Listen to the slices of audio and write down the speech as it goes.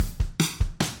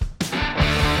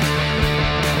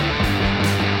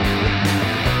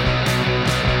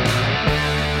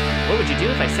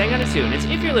I sang on a tune. It's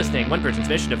If You're Listening, one person's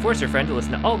mission to force your friend to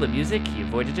listen to all the music he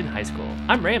avoided in high school.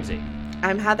 I'm Ramsey.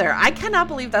 I'm Heather. I cannot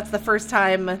believe that's the first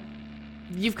time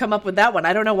you've come up with that one.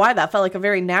 I don't know why. That felt like a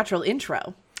very natural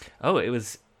intro. Oh, it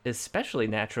was especially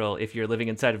natural if you're living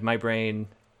inside of my brain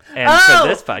and for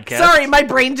this podcast. Sorry, my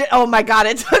brain oh my God,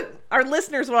 it took... Our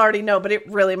listeners will already know, but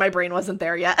my brain wasn't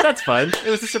there yet. That's fun. It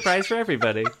was a surprise for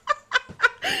everybody.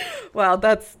 Well,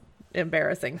 that's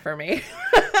embarrassing for me.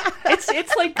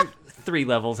 It's like 3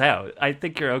 levels out. I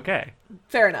think you're okay.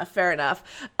 Fair enough.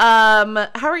 How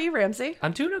are you, Ramsey?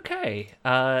 I'm doing okay.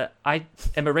 I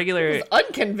am a regular... It was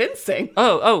unconvincing.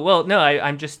 Oh, well, no,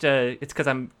 I'm just... it's because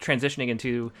I'm transitioning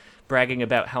into bragging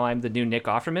about how I'm the new Nick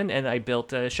Offerman, and I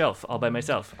built a shelf all by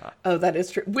myself. Oh, that is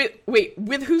true.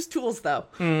 With whose tools, though?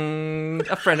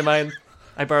 A friend of mine.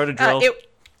 I borrowed a drill.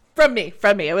 From me.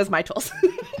 It was my tools.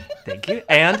 Thank you.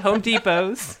 And Home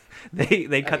Depot's.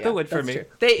 They cut the wood for me.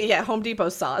 True. Home Depot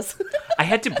saws. I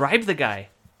had to bribe the guy.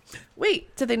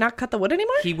 Wait, did they not cut the wood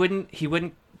anymore? He wouldn't.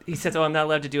 He says, "Oh, I'm not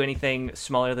allowed to do anything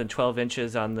smaller than 12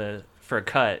 inches for a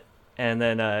cut." And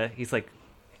then he's like,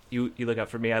 "You look out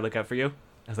for me, I look out for you."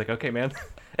 I was like, "Okay, man."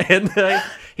 And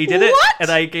he did it, and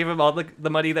I gave him all the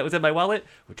money that was in my wallet,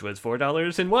 which was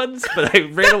 $4 in ones, but I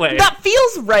ran away. That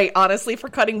feels right, honestly, for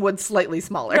cutting wood slightly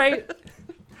smaller. Right.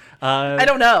 I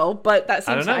don't know, but that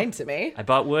seems fine to me. I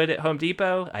bought wood at Home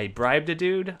Depot. I bribed a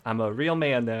dude. I'm a real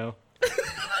man now.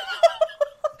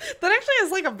 That actually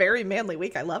is like a very manly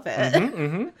week. I love it.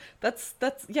 Mm-hmm. That's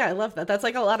I love that. That's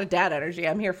like a lot of dad energy.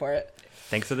 I'm here for it.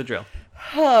 Thanks for the drill.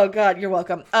 Oh, God, you're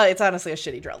welcome. It's honestly a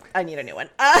shitty drill. I need a new one.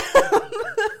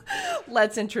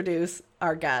 Let's introduce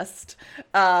our guest,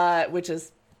 which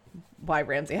is why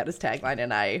Ramsey had his tagline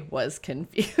and I was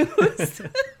confused.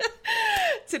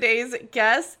 Today's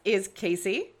guest is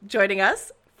Casey, joining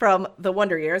us from The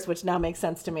Wonder Years, which now makes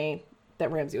sense to me that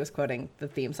Ramsey was quoting the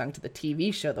theme song to the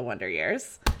TV show The Wonder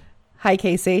Years. Hi,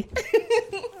 Casey.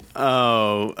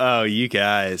 Oh, you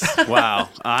guys. Wow.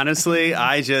 Honestly,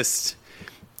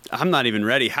 I'm not even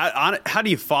ready. How do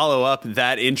you follow up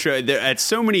that intro? At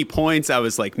so many points, I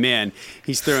was like, man,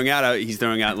 he's throwing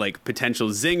out like potential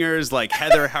zingers. Like,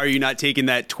 Heather, how are you not taking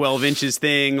that 12 inches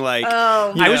thing? Like,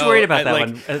 I was worried about that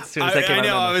one as soon as that came out. I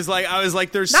know. I was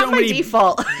like, there's not so my many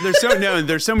default.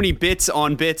 there's so many bits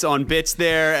on bits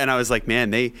there, and I was like,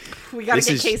 man, we got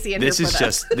to get Casey in here for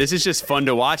this. This is just fun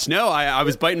to watch. No, I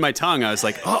was biting my tongue. I was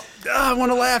like, I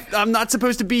want to laugh. I'm not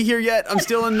supposed to be here yet. I'm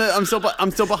still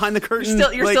behind the curtain.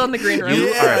 You're still in the green room. You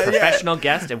are a professional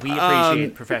guest, and we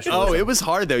appreciate professionalism. Oh, it was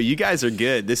hard, though. You guys are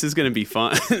good. This is going to be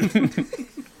fun.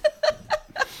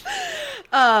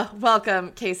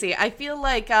 Welcome, Casey. I feel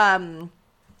like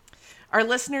our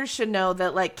listeners should know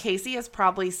that, like, Casey has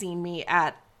probably seen me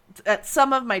at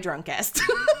some of my drunkest.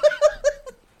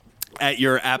 At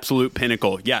your absolute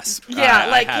pinnacle, yes.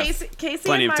 Yeah,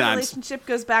 Casey and my relationship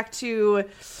goes back to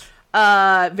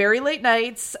very late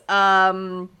nights,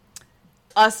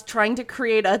 us trying to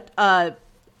create a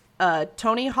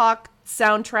Tony Hawk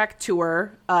soundtrack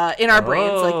tour in our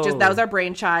brains. Like, that was our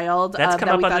brainchild. That's come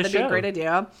that up we on thought the that'd be show. a great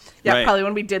idea. Yeah, right. Probably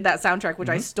when we did that soundtrack, which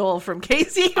I stole from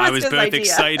Casey. I was his both idea.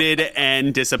 excited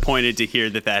and disappointed to hear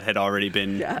that had already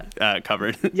been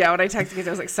covered. Yeah, when I texted Casey,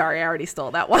 I was like, sorry, I already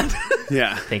stole that one.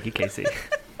 Yeah. Thank you, Casey.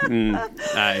 I'm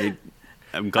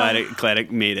glad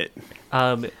it made it.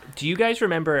 Do you guys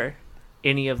remember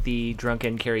any of the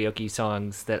drunken karaoke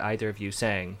songs that either of you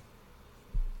sang?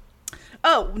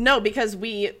 Oh, no, because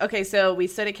we stood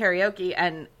at karaoke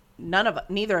and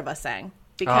neither of us sang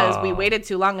because we waited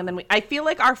too long. And then I feel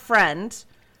like our friend,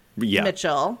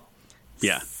 Mitchell,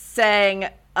 sang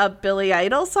a Billy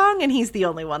Idol song and he's the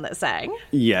only one that sang.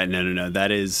 Yeah, no.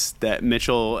 That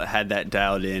Mitchell had that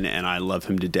dialed in and I love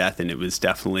him to death. And it was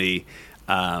definitely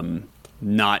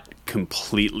not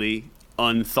completely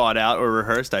unthought out or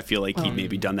rehearsed. I feel like he'd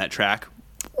maybe done that track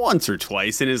once or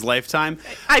twice in his lifetime.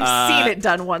 I've seen it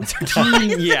done once or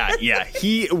twice. Yeah.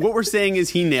 What we're saying is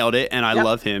he nailed it, and I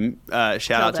love him.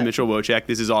 Shout out to Mitchell Wojcik.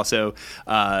 This is also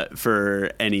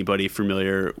for anybody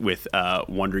familiar with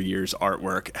Wonder Years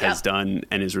artwork, has done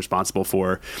and is responsible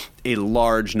for a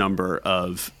large number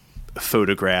of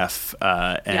photograph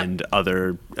and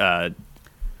other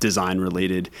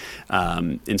design-related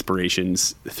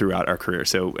inspirations throughout our career.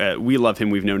 So we love him.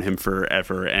 We've known him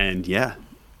forever, and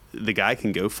the guy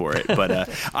can go for it. But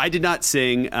I did not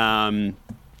sing.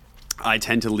 I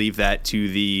tend to leave that to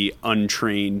the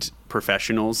untrained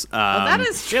professionals. That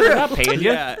is true. They're not paying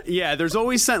you. Yeah. There's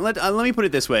always some. Let me put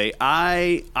it this way.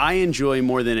 I enjoy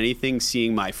more than anything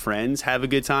seeing my friends have a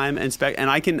good time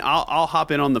and I'll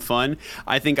hop in on the fun.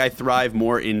 I think I thrive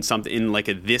more in like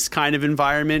this kind of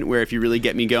environment where if you really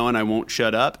get me going, I won't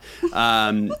shut up.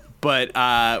 But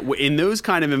in those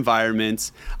kind of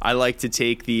environments, I like to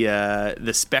take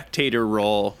the spectator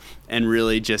role and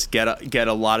really just get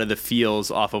a lot of the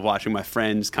feels off of watching my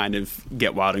friends kind of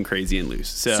get wild and crazy and loose.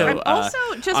 So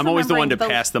I'm always the one to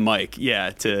pass the mic,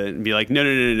 to be like,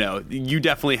 no, you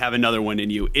definitely have another one in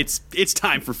you. It's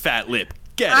time for Fat Lip.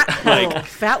 Get it.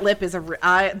 Fat Lip is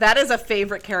that is a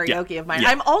favorite karaoke of mine. Yeah.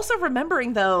 I'm also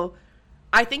remembering though,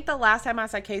 I think the last time I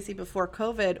saw Casey before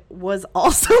COVID was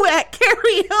also at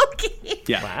karaoke.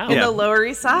 Yeah. Wow. In the Lower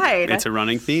East Side. It's a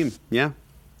running theme. Yeah.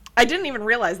 I didn't even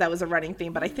realize that was a running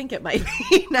theme, but I think it might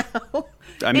be now.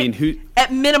 I mean,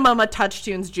 at minimum a Touch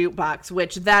Tunes jukebox,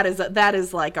 which that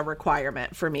is like a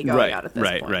requirement for me going out at this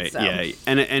point. Right. So. Yeah.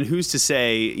 And who's to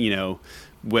say,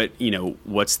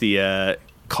 what's the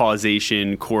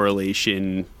causation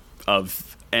correlation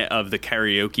of the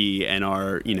karaoke and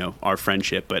our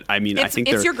friendship, but I mean, I think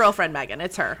it's your girlfriend Megan.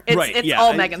 It's her. It's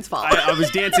all Megan's fault. I was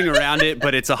dancing around it,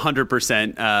 but it's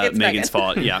 100% Megan's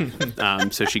fault. Yeah.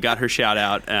 So she got her shout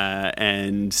out,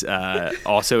 and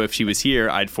also if she was here,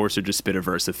 I'd force her to spit a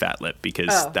verse of Fat Lip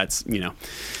because that's where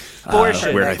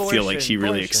I feel like she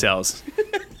really excels.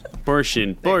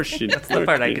 Abortion. That's the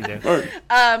part I can do.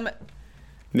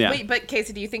 Yeah. Wait, but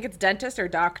Casey, do you think it's dentist or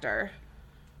doctor?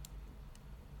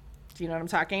 Do you know what I'm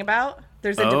talking about?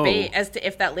 There's a debate as to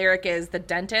if that lyric is the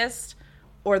dentist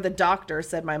or the doctor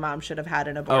said my mom should have had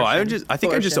an abortion. I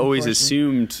think I just always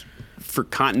assumed for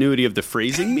continuity of the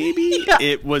phrasing, maybe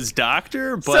it was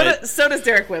doctor, but so does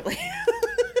Derek Whibley.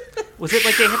 Was it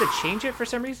like they had to change it for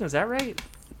some reason? Is that right?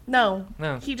 No.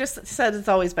 He just said it's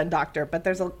always been doctor, but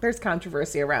there's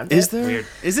controversy around it. Is there? Weird.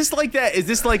 Is this like that? Is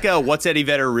this like a what's Eddie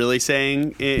Vedder really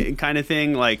saying kind of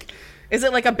thing? Like, is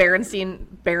it like a Berenstein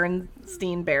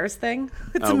Bears thing?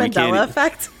 It's a Mandela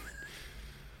effect.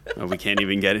 Oh, we can't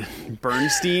even get it.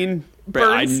 Bernstein.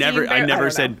 I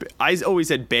always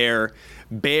said bear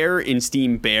and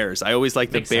steam bears. I always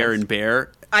like the bear and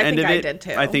bear end of it. I did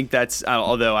too. I think that's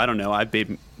although I don't know. I've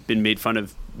been made fun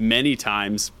of many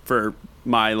times for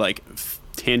my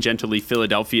tangentially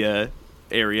Philadelphia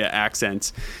area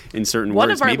accents in certain words.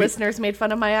 One of our listeners made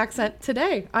fun of my accent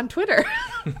today on Twitter.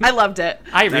 I loved it.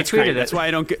 I retweeted it. That's why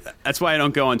I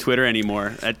don't go on Twitter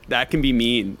anymore. That can be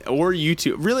mean. Or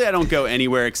YouTube. Really, I don't go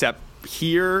anywhere except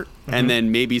here and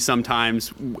then maybe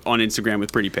sometimes on Instagram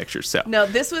with pretty pictures. So no,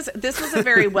 this was a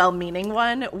very well-meaning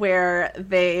one where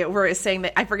they were saying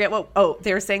that I forget what.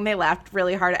 They were saying they laughed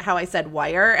really hard at how I said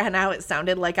wire and how it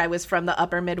sounded like I was from the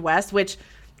upper Midwest, which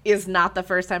is not the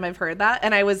first time I've heard that.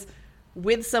 And I was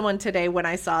with someone today when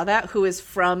I saw that who is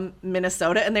from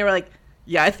Minnesota, and they were like,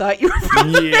 yeah, I thought you were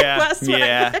from the Midwest when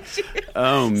I met you.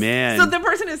 Oh, man. So the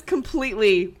person is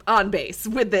completely on base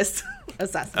with this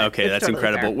assessment. Okay, that's totally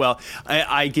incredible. Fair. Well,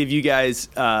 I give you guys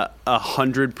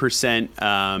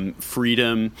 100%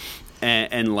 freedom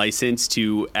and license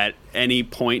to, at any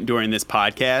point during this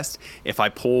podcast, if I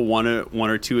pull one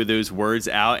or two of those words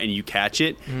out and you catch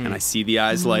it and I see the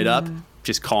eyes light up,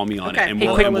 just call me on it, and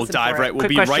we'll dive right. We'll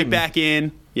be right back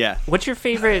in. Yeah. What's your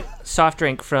favorite soft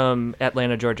drink from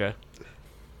Atlanta, Georgia?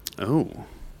 Oh,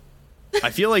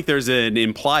 I feel like there's an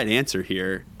implied answer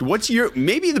here.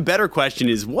 Maybe the better question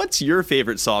is, what's your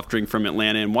favorite soft drink from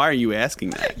Atlanta, and why are you asking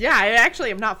that? Yeah, I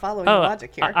actually am not following the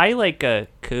logic here. I like a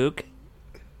Coke.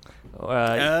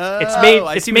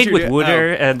 It's made with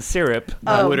water and syrup.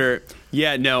 Water.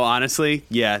 Yeah, no, honestly,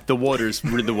 the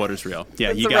water's real.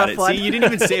 Yeah, you got it. One. See, you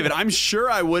didn't even save it. I'm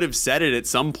sure I would have said it at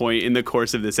some point in the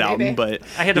course of this album, but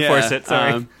I had to force it.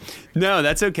 Sorry. No,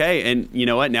 that's okay. And you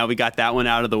know what? Now we got that one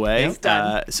out of the way. It's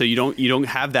done. So you don't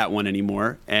have that one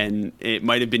anymore, and it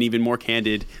might have been even more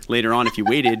candid later on if you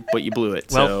waited, but you blew it.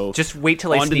 Well, so just wait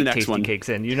till I sneak Tasty Cakes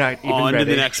in. You're not even on ready.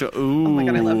 To the next one. Ooh. Oh my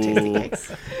god, I love Tasty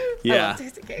Cakes. Yeah. I love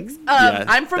Tasty Cakes.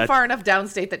 I'm from far enough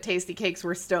downstate that Tasty Cakes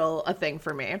were still a thing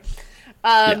for me.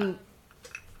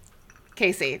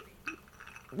 Casey,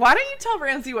 why don't you tell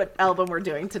Ramsey what album we're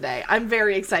doing today? I'm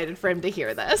very excited for him to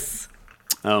hear this.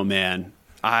 Oh man,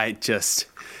 I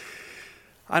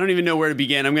don't even know where to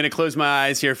begin. I'm going to close my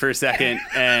eyes here for a second.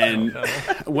 And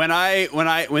when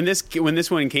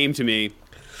this one came to me,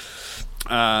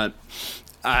 I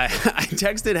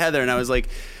texted Heather and I was like,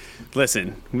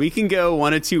 listen, we can go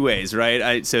one of two ways,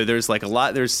 right? So there's like a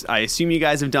lot. I assume you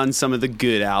guys have done some of the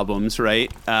good albums,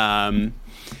 right?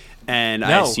 And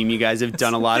I assume you guys have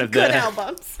done a lot of the good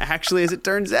albums. Actually, as it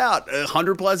turns out,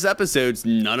 100+ episodes,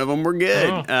 none of them were good.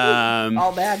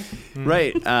 All bad.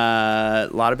 Right. A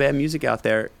lot of bad music out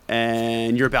there,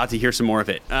 and you're about to hear some more of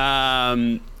it.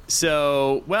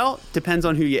 So, well, depends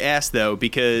on who you ask, though,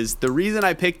 because the reason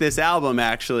I picked this album,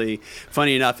 actually,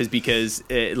 funny enough, is because,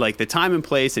 the time and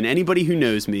place, and anybody who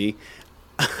knows me,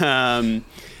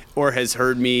 or has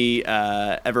heard me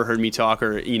ever heard me talk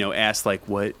or asked like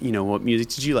what music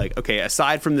did you like? Okay,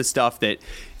 aside from the stuff that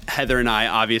Heather and I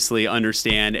obviously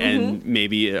understand and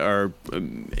maybe are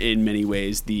in many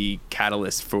ways the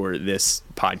catalyst for this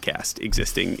podcast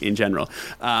existing in general.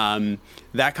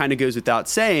 That kind of goes without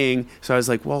saying. So I was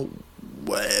like, well,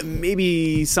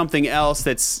 maybe something else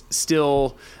that's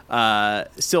still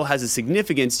has a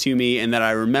significance to me and that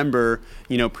I remember,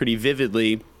 pretty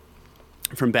vividly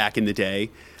from back in the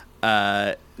day,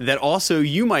 that also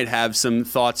you might have some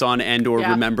thoughts on and or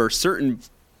remember certain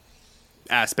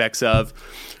aspects of.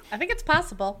 I think it's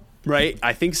possible. Right?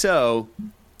 I think so.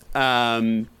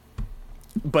 But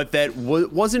that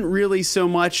wasn't really so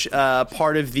much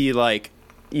part of the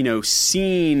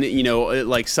scene,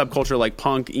 like subculture, like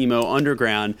punk, emo,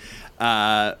 underground,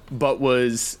 but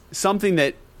was something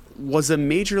that was a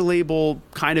major label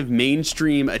kind of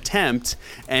mainstream attempt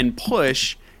and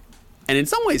push, and in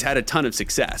some ways had a ton of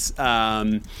success.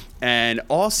 And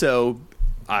also,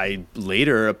 I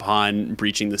later, upon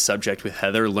breaching the subject with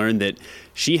Heather, learned that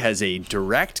she has a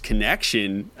direct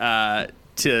connection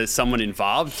to someone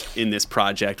involved in this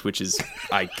project, which is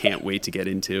I can't wait to get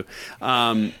into.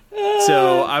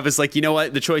 So I was like, you know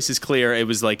what? The choice is clear. It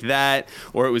was like that,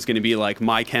 or it was going to be like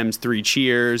My Chem's Three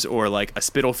Cheers, or like a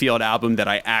Spitalfield album that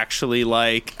I actually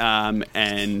like.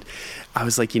 And I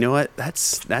was like, you know what?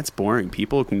 That's boring.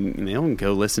 People can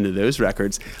go listen to those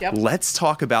records. Yep. Let's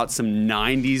talk about some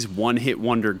 90s one-hit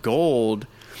wonder gold,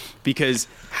 because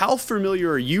how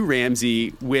familiar are you,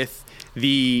 Ramsey, with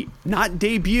the not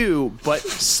debut but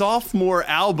sophomore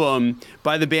album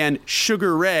by the band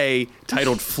Sugar Ray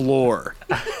titled Floor?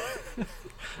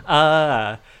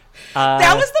 That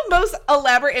was the most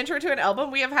elaborate intro to an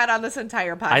album we have had on this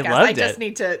entire podcast. I just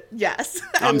need to, yes.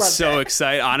 I'm so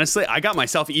excited. Honestly, I got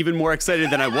myself even more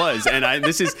excited than I was. And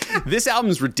this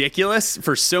album's ridiculous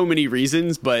for so many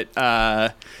reasons, but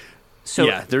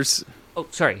there's... Oh,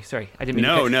 sorry. I didn't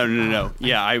mean No.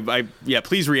 Yeah,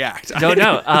 please react.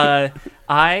 No.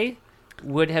 I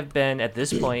would have been at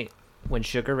this point when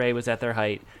Sugar Ray was at their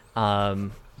height.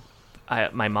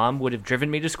 My mom would have driven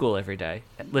me to school every day,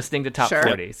 listening to top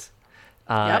 40s.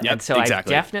 And so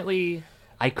exactly.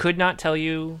 I could not tell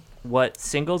you what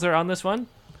singles are on this one,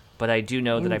 but I do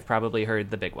know that I've probably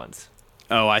heard the big ones.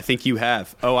 Oh, I think you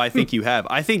have. I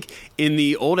think in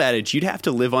the old adage, you'd have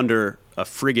to live under a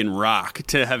friggin' rock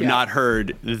to have not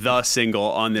heard the single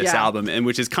on this album, and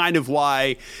which is kind of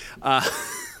why I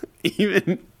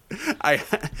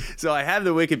have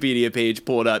the Wikipedia page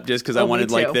pulled up just because I wanted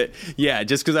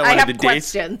just because I wanted the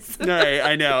dates. Questions. Right,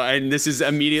 I know, and this is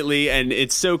immediately, and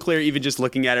it's so clear even just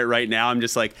looking at it right now. I'm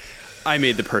just like, I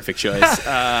made the perfect choice.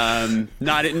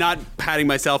 Not patting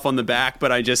myself on the back,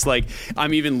 but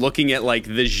I'm even looking at like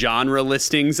the genre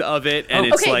listings of it, and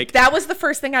it's like that was the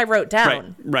first thing I wrote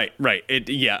down. Right.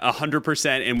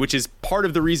 100%, and which is part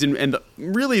of the reason, and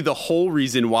really the whole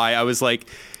reason why I was like,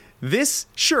 this.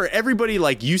 Sure, everybody,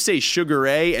 like, you say Sugar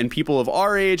Ray, and people of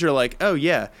our age are like, oh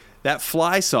yeah, that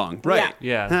Fly song, right?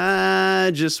 Yeah.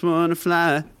 I just wanna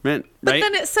fly, right? But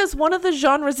then it says one of the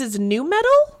genres is new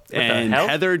metal. And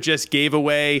Heather just gave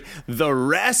away the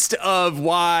rest of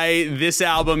why this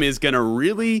album is going to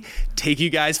really take you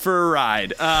guys for a ride.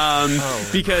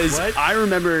 Because what? I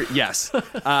remember, yes.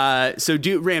 So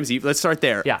Ramsey, let's start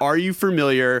there. Yeah. Are you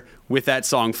familiar with that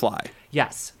song Fly?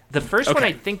 Yes. The first one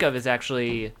I think of is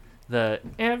actually the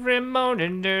Every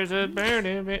Morning There's a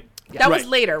Burning... That was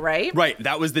later, right? Right.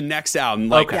 That was the next album,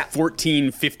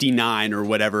 1459 or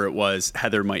whatever it was.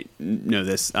 Heather might know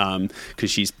this because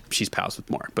she's pals with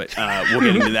Mark, but we'll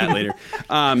get into that later.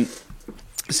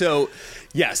 So,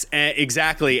 yes,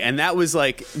 exactly. And that was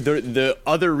like the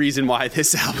other reason why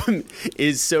this album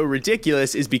is so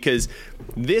ridiculous is because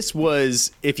this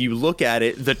was, if you look at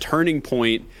it, the turning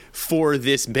point for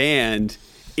this band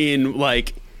in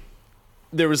like,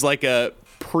 there was like a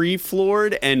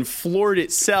pre-Floored, and Floored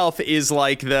itself is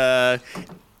like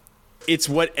it's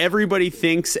what everybody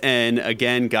thinks, and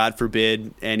again, God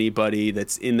forbid anybody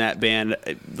that's in that band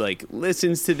like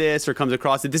listens to this or comes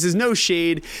across it. This is no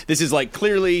shade. This is like,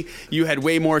 clearly you had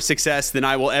way more success than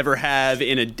I will ever have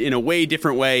in a way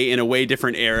different way, in a way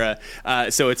different era.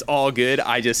 So it's all good.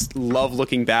 I just love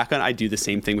looking back on. I do the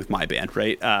same thing with my band,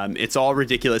 right? It's all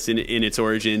ridiculous in its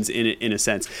origins, in a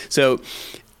sense. So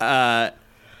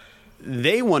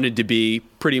they wanted to be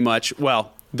pretty much,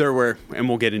 well, there were, and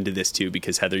we'll get into this too,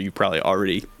 because Heather, you probably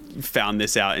already found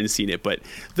this out and seen it, but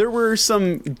there were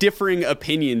some differing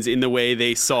opinions in the way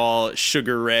they saw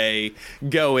Sugar Ray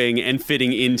going and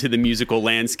fitting into the musical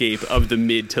landscape of the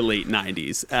mid to late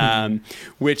 90s,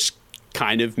 which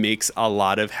kind of makes a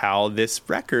lot of how this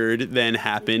record then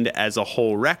happened as a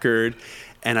whole record.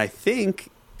 And I think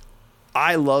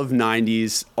I love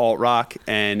 90s alt rock,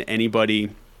 and anybody,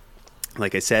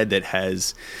 like I said, that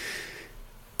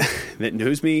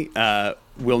knows me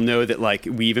will know that, like,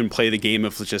 we even play the game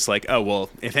of just like, oh, well,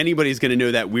 if anybody's going to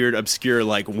know that weird, obscure,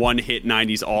 like, one-hit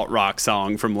 90s alt-rock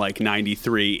song from, like,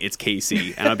 93, it's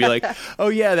Casey. And I'll be like, oh,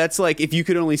 yeah, that's, like, If You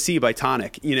Could Only See by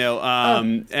Tonic, you know?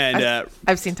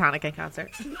 I've seen Tonic in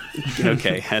concert.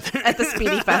 Okay, Heather. At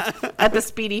the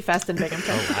Speedy Fest in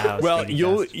Binghamton. Oh, wow. Well,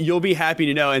 you'll be happy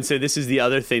to know. And so this is the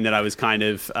other thing that I was kind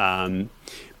of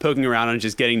poking around on,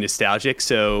 just getting nostalgic.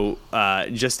 So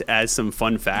just as some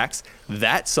fun facts,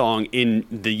 that song in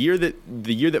the year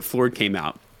that Floored came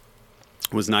out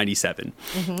was 97.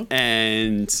 Mm-hmm.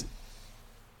 And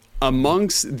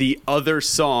amongst the other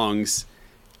songs,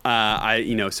 so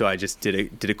I just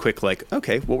did a quick, like,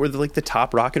 okay, what were the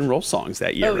top rock and roll songs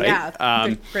that year, right?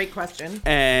 Yeah, great question.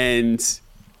 And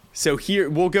so here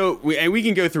we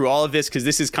can go through all of this, because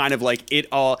this is kind of like it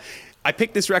all. I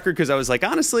picked this record because I was like,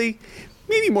 honestly,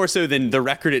 maybe more so than the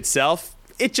record itself,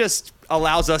 it just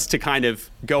allows us to kind of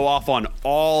go off on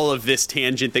all of this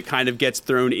tangent that kind of gets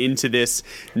thrown into this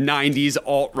 90s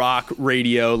alt-rock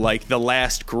radio, like the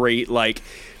last great, like,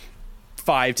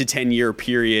 5 to 10 year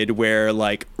period where,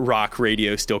 like, rock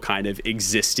radio still kind of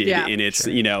existed in its,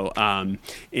 sure,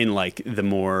 in, like, the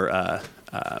more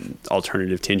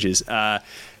alternative tinges.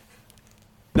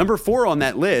 Number 4 on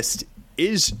that list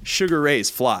is Sugar Ray's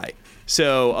Fly.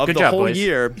 So of the whole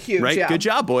year, right? Yeah. Good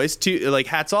job, boys.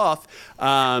 Hats off.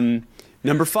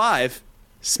 Number 5,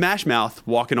 Smash Mouth,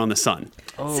 Walking on the Sun.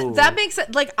 Oh. So that makes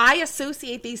it, like, I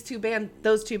associate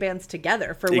those two bands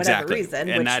together for whatever reason.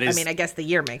 And which, I guess the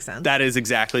year makes sense. That is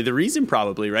exactly the reason,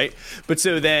 probably, right? But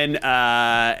so then,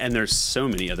 and there's so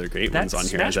many other great ones on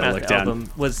here as I look down. That album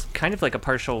was kind of like a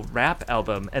partial rap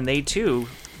album, and they too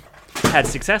had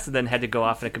success and then had to go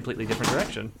off in a completely different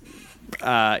direction.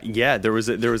 Yeah, there was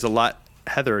a lot.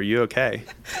 Heather, are you okay?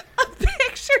 A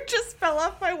picture just fell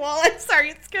off my wall. I'm sorry,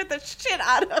 it scared the shit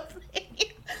out of me.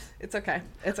 It's okay.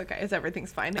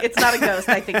 Everything's fine. It's not a ghost.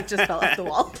 I think it just fell off the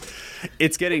wall.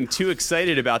 It's getting too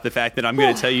excited about the fact that I'm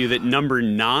going to tell you that number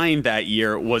 9 that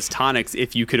year was Tonic's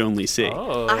If You Could Only See.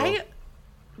 Oh. I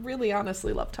really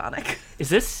honestly love Tonic.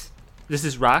 This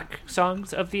is rock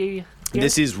songs of the year?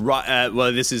 This is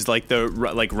this is like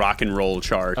the rock and roll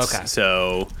charts. Okay.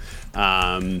 So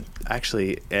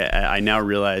actually, I now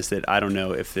realize that I don't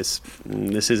know if this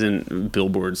isn't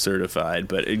Billboard certified,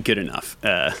 but good enough.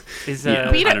 I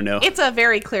don't know. It's a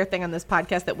very clear thing on this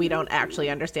podcast that we don't actually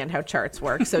understand how charts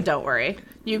work, so don't worry.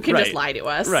 You can just lie to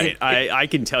us. Right. I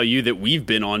can tell you that we've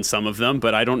been on some of them,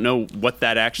 but I don't know what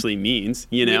that actually means.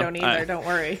 You know, we don't either. Don't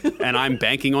worry. And I'm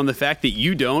banking on the fact that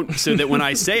you don't, so that when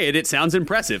I say it, it sounds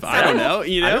impressive. I don't know.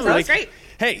 You know, that's great.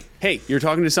 Hey, you're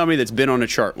talking to somebody that's been on a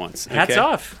chart once. Okay? Hats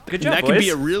off. Good job, that boys. Could be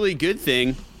a really good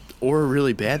thing or a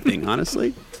really bad thing,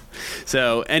 honestly.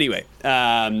 So anyway,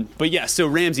 but yeah, so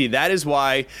Ramsey, that is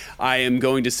why I am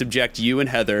going to subject you and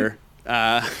Heather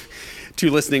to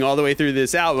listening all the way through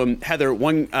this album. Heather,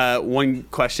 one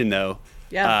question though.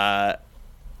 Yeah.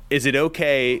 Is it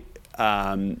okay?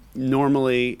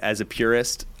 Normally, as a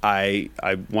purist, I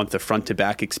want the front to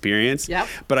back experience. Yep.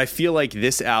 But I feel like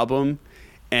this album,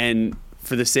 and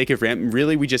for the sake of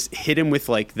really, we just hit him with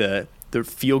like the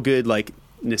feel good, like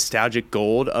nostalgic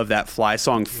gold of that Fly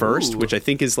song first. Ooh. Which I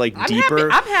think is like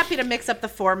deeper. I'm happy to mix up the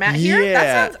format here.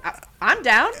 Yeah. I'm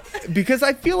down. Because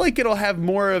I feel like it'll have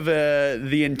more of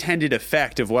the intended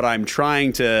effect of what I'm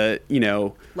trying to,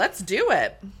 Let's do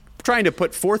it. Trying to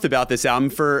put forth about this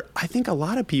album for, I think, a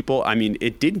lot of people. I mean,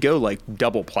 it did go like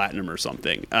double platinum or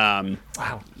something. Wow.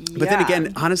 But then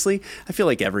again, honestly, I feel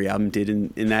like every album did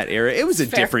in that era. It was a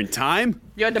different time.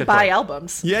 You had to buy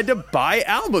albums. You had to buy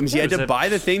albums. You had to buy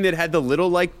the thing that had the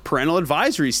little like parental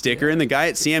advisory sticker. Yeah. And the guy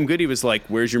at Sam Goody was like,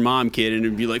 "Where's your mom, kid?" And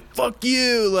it'd be like, "Fuck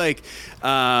you!" Like,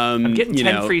 I'm getting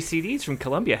 10 free CDs from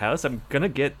Columbia House. I'm gonna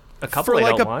get a couple I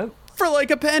don't want. For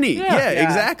like a penny. Yeah,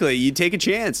 exactly. You take a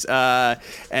chance.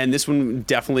 And this one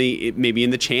definitely maybe in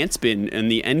the chance bin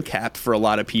and the end cap for a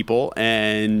lot of people.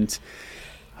 And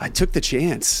I took the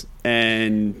chance.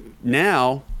 And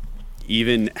now,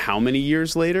 even how many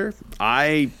years later,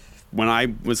 when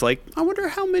I was like, I wonder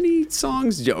how many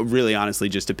songs, really honestly,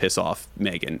 just to piss off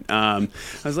Megan. I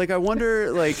was like, I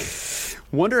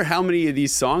wonder how many of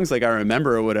these songs like I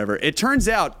remember or whatever. It turns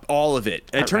out all of it.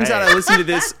 It turns out I listened to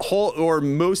this whole or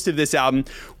most of this album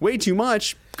way too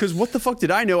much, because what the fuck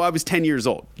did I know? I was 10 years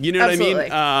old. You know Absolutely.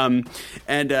 what I mean?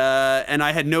 And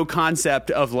I had no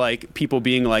concept of like people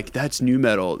being like, that's new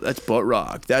metal, that's butt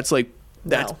rock, that's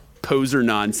poser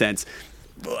nonsense.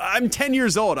 I'm 10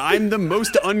 years old. I'm the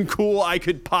most uncool I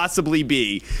could possibly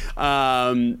be.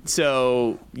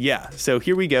 So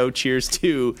here we go. Cheers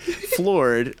to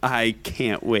Floored. I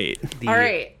can't wait. All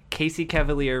right. Casey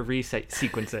Cavalier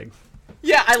sequencing.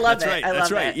 Yeah, I love it. Right. I love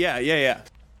That's right. it. Yeah.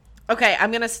 Okay,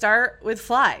 I'm going to start with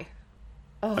Fly.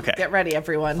 Oh, okay. Get ready,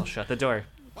 everyone. I'll shut the door.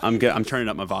 I'm good. I'm turning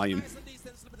up my volume.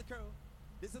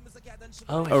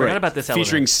 Oh, I forgot about this element.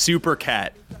 Featuring Super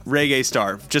Cat, Reggae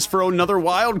Star, just for another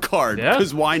wild card,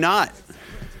 because why not?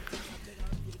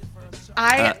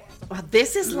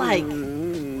 This is like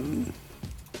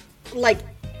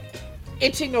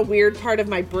itching a weird part of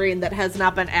my brain that has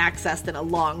not been accessed in a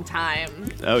long time.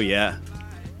 Oh, yeah.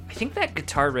 I think that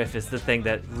guitar riff is the thing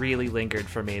that really lingered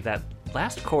for me. That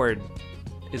last chord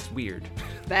is weird.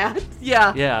 That?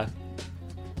 Yeah. Yeah.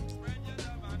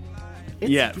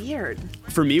 It's weird.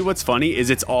 For me, what's funny is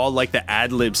it's all like the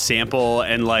ad-lib sample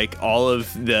and like all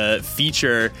of the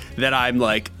feature that I'm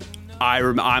like,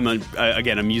 I'm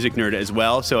a music nerd as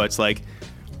well. So it's like,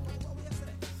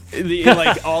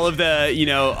 like all of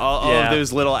the, all of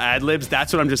those little ad-libs.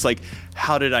 That's what I'm just like,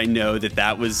 how did I know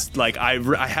that was like, I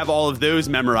have all of those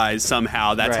memorized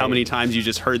somehow. That's how many times you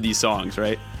just heard these songs,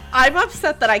 right? I'm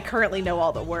upset that I currently know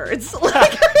all the words. Like,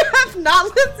 I have not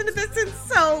listened to this in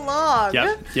so long.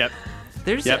 Yep.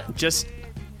 This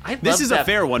is a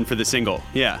fair one for the single.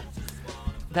 Yeah.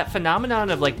 That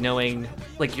phenomenon of like knowing,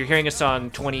 like you're hearing a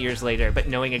song 20 years later, but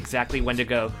knowing exactly when to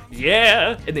go,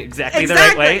 in exactly the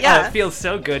right way. Yeah. Oh, it feels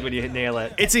so good when you nail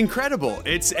it. It's incredible.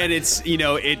 It's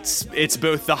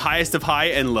both the highest of high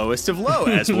and lowest of low,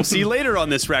 as we'll see later on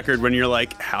this record. When you're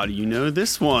like, how do you know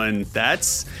this one?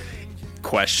 That's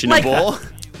questionable.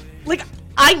 Like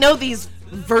I know these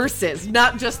verses,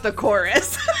 not just the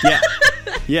chorus.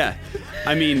 Yeah.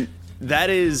 I mean,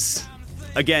 that is,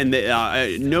 again,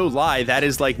 no lie, that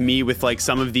is like me with like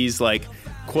some of these like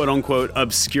quote unquote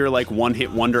obscure like one-hit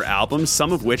wonder albums,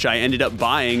 some of which I ended up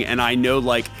buying, and I know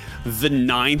like the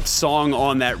 9th song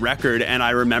on that record, and I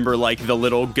remember like the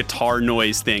little guitar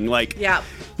noise thing, like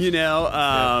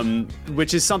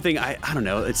which is something I don't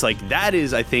know. It's like that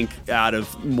is, I think, out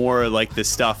of more like the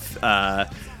stuff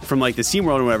from like the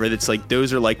SteamWorld or whatever, that's like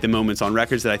those are like the moments on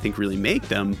records that I think really make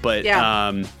them. But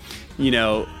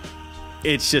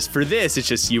it's just for this, it's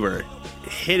just you were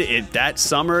hit it that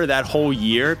summer, that whole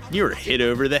year, you were hit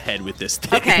over the head with this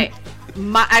thing. Okay.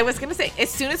 I was gonna say, as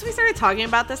soon as we started talking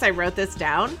about this, I wrote this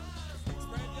down.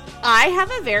 I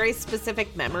have a very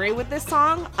specific memory with this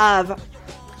song of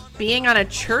being on a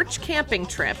church camping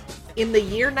trip in the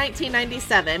year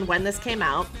 1997 when this came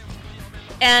out.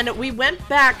 And we went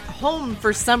back home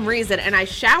for some reason, and I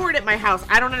showered at my house.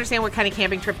 I don't understand what kind of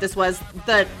camping trip this was.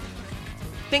 The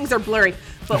things are blurry.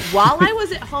 But while I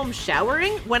was at home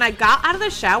showering, when I got out of the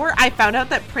shower, I found out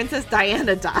that Princess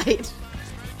Diana died.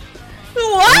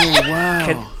 What? Oh,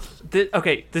 wow.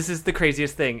 Okay, this is the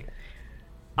craziest thing.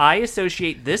 I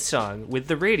associate this song with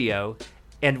the radio,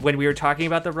 and when we were talking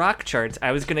about the rock charts,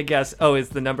 I was going to guess, is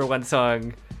the number one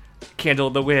song Candle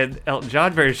in the Wind Elton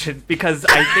John version, because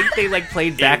I think they like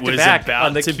played back to back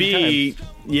on the key time.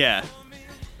 Yeah.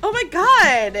 Oh my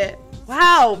god.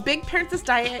 Wow, big Princess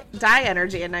Di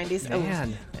energy in 90s.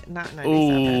 Man. Oh, not 97.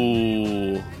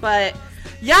 Ooh. But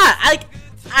yeah,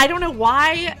 I don't know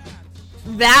why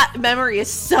that memory is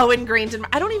so ingrained in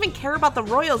I don't even care about the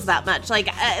Royals that much. Like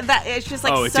that it's just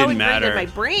like so ingrained in my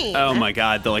brain. Oh my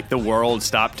god, the world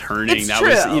stopped turning. It's that true.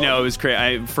 Was, it was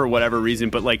crazy for whatever reason,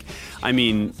 but like I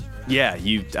mean,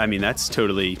 that's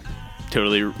totally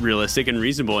realistic and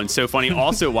reasonable and so funny.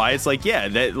 Also, why it's like,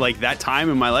 that time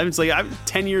in my life, it's like I'm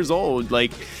 10 years old.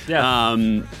 Like,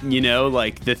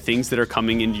 like the things that are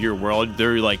coming into your world,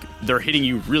 they're hitting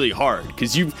you really hard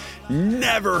because you've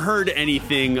never heard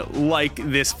anything like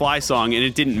this Fly song, and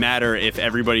it didn't matter if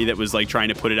everybody that was like trying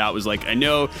to put it out was like, I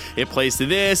know it plays to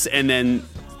this, and then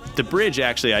the bridge.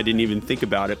 Actually, I didn't even think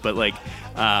about it, but like.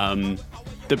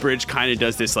 The bridge kind of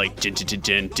does this like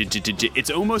it's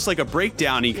almost like a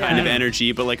breakdowny kind of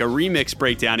energy, but like a remix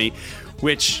breakdowny,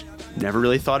 which never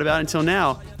really thought about until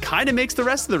now. Kind of makes the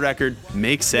rest of the record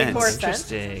make sense. More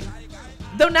Interesting. Sense.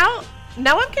 Though now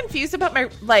I'm confused about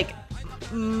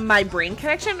my brain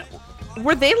connection.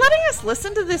 Were they letting us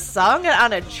listen to this song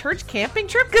on a church camping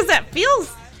trip? Because that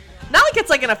feels not like it's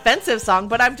like an offensive song,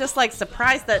 but I'm just like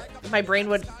surprised that my brain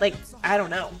would like, I don't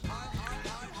know.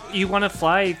 You want to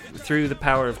fly through the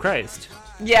power of Christ.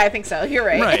 Yeah, I think so. You're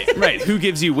right. Right. Who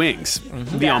gives you wings?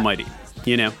 Mm-hmm. The Almighty.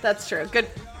 That's true. Good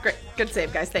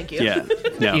save, guys. Thank you. Yeah.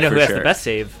 No, who has the best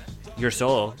save? Your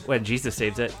soul, when Jesus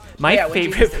saves it. My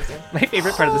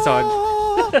favorite part of the song.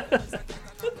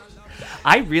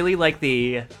 I really like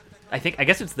I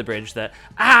guess it's the bridge that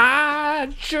I I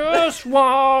just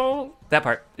want. That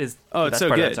part is Oh, the it's best so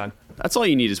part good. of that song. That's all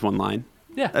you need is one line.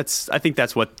 Yeah. I think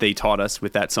that's what they taught us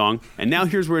with that song. And now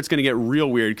here's where it's going to get real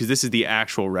weird because this is the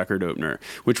actual record opener,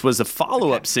 which was a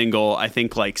follow-up single, I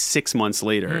think, like 6 months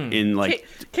later. In like,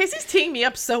 Casey's teeing me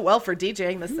up so well for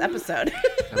DJing this episode.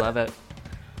 I love it.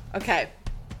 Okay.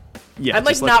 yeah, I'm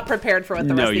like just not prepared for what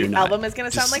the No, rest of you're the not. album is going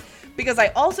to sound Just- like because I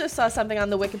also saw something on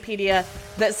the Wikipedia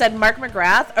that said Mark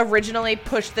McGrath originally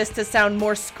pushed this to sound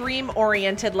more scream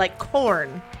oriented like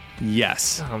Korn.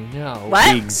 Yes, Oh no.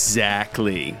 What?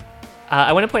 exactly.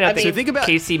 I want to point out I that mean- think about-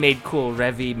 Casey made cool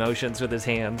Revy motions with his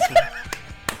hands.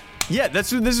 Yeah,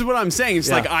 this is what I'm saying. It's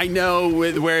Yeah. like I know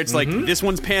where it's like this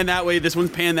one's panned that way, this one's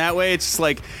panned that way. It's just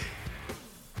like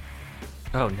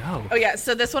Oh no. Oh yeah,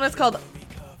 so this one is called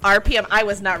RPM. I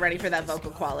was not ready for that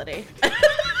vocal quality.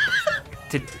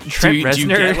 Did Trent do you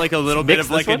Reznor get like a little bit mix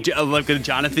of like this one? like a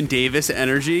Jonathan Davis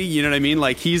energy? You know what I mean?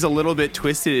 Like he's a little bit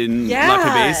twisted in Yeah. La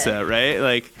Cabeza, right?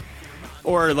 Like,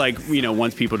 or like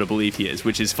wants people to believe he is,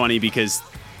 which is funny because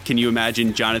can you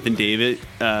imagine Jonathan David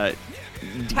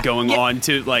going Yeah. on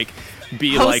to like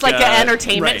be Host, like, an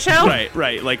entertainment right, show?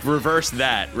 Right. Like reverse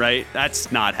that, right? That's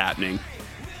not happening.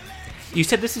 You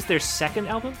said this is their second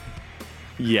album?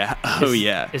 Yeah. Oh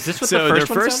yeah. Is this what So the their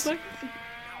first one sounds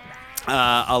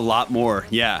like? A lot more.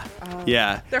 Yeah.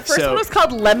 Yeah. Their first So- one was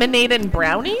called Lemonade and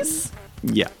Brownies.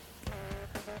 Yeah.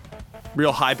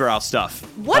 Real highbrow stuff.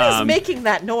 What is making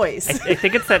that noise? I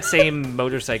think it's that same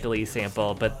motorcycle-y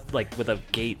sample, but like with a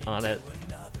gate on it.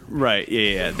 Right,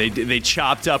 yeah. They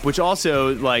chopped up, which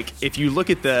also, like, if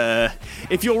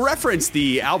you'll reference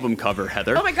the album cover,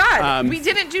 Heather. Oh my god, we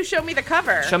didn't do Show Me the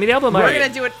Cover. Show me the album We're art.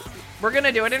 gonna do it. We're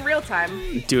gonna do it in real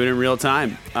time. Do it in real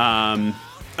time.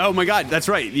 Oh my god, that's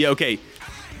right. Yeah, okay.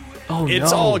 Oh no.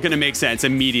 It's all gonna make sense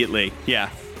immediately. Yeah.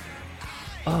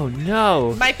 Oh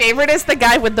no. My favorite is the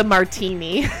guy with the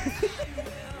martini.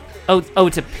 Oh,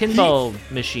 it's a pinball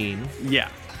machine. Yeah.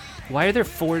 Why are there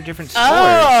 4 different scores?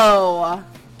 Oh,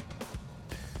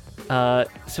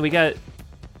 So we got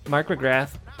Mark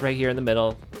McGrath right here in the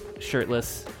middle,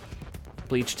 shirtless,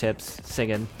 bleach tips,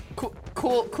 singing. cool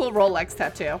Rolex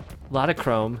tattoo. A lot of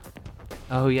chrome.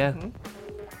 Oh yeah.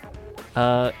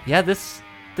 Yeah. This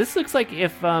looks like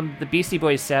if the Beastie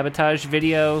Boys Sabotage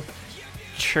video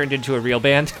turned into a real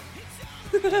band.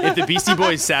 If the Beastie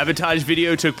Boys Sabotage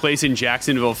video took place in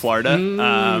Jacksonville, Florida,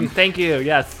 Thank you.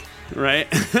 Yes. right?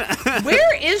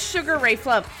 Where is Sugar Ray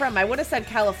from? I would have said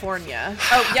California.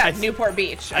 Oh yeah, Newport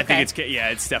Beach. Okay. I think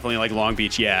it's definitely like Long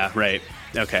Beach. Yeah, right.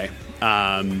 Okay.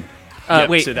 Yep,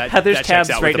 Wait, so that Heather's that checks tabs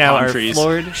out with right the now palm are trees.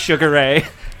 Floored, Sugar Ray,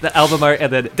 the album art,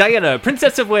 and then Diana,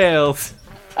 Princess of Wales.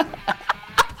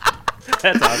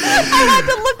 That's awesome. I had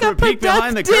to look up her Peek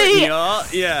behind the death curtain, date. y'all.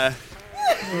 Yeah.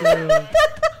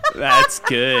 That's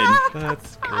good.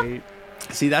 That's great.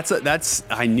 See,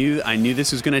 I knew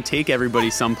this was gonna take everybody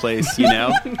someplace, and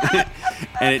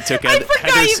it took. I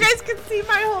forgot you guys could see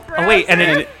my whole browser. Oh wait, and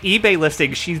an eBay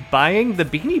listing, she's buying the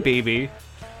Beanie Baby.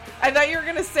 I thought you were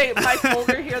gonna say my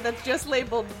folder here that's just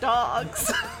labeled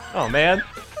dogs. Oh man,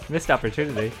 missed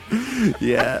opportunity.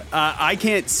 Yeah, I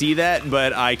can't see that,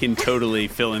 but I can totally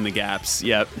fill in the gaps.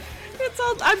 Yep. It's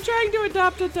all. I'm trying to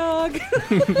adopt a dog.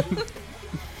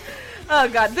 Oh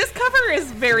god, this cover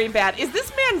is very bad. Is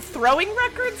this man throwing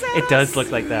records at It us? does look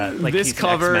like that. Like This he's an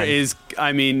cover X-Men. is.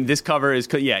 I mean, this cover is.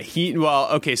 Yeah.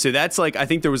 Okay. So that's like. I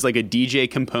think there was like a DJ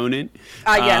component.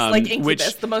 Yes, like Incubus,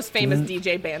 which, the most famous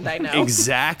DJ band I know.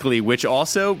 Exactly, which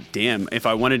also, damn, if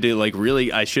I wanted to like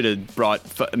really, I should have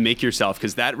brought Make Yourself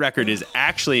because that record is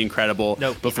actually incredible.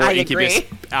 Nope. Before I Incubus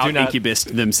agree. out Do not. Incubus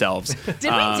themselves. Did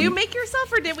we do Make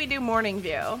Yourself or did we do Morning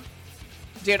View?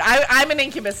 Dude, I'm an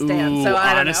Incubus stan, so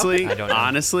I don't honestly, know. I don't know.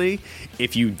 honestly,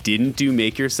 if you didn't do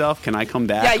Make Yourself, can I come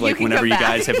back? Yeah, you like can whenever come you back.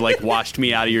 guys have like washed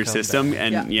me out of your Come system, back.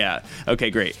 and yeah,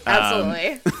 okay, great.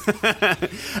 Absolutely.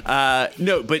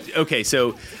 No, but okay,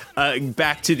 so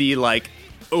back to the like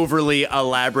overly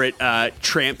elaborate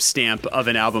tramp stamp of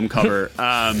an album cover.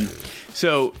 And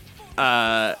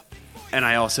I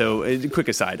also, quick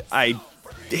aside, I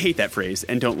hate that phrase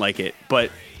and don't like it, but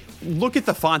look at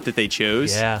the font that they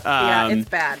chose. Yeah. Yeah, it's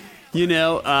bad.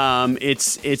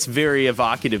 It's very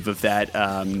evocative of that.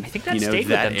 I think that stayed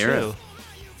that with them era.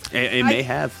 too. It may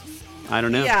have. I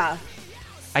don't know. Yeah.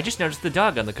 I just noticed the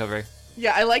dog on the cover.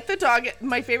 Yeah, I like the dog.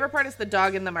 My favorite part is the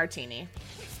dog in the martini.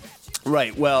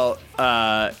 Right. Well,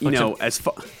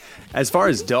 As far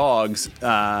as dogs,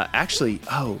 actually,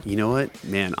 you know what,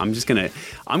 man? I'm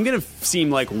gonna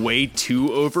seem like way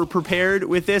too over prepared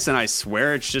with this, and I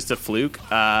swear it's just a fluke.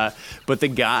 But the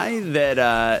guy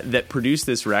that produced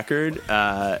this record,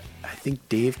 I think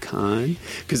Dave Kahn,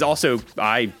 because also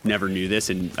I never knew this,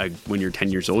 and when you're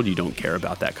 10 years old, you don't care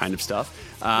about that kind of stuff.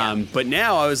 But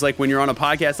now I was like, when you're on a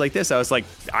podcast like this, I was like,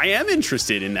 I am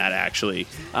interested in that actually.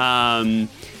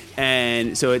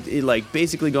 And so it like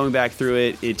basically going back through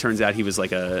it, it turns out he was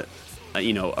like a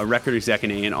record exec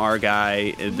and A&R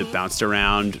guy that bounced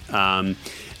around.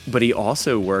 But he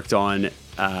also worked on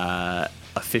a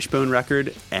Fishbone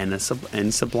record and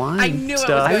Sublime. I knew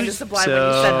stuff. it was going to Sublime when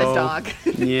you said the dog.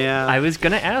 Yeah. I was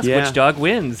going to ask which dog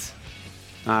wins.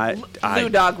 Lou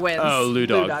Dog wins. Oh, Lou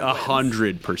Dog,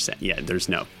 100%. Yeah, there's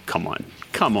no. Come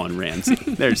on, Ramsey.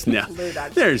 There's no. Lou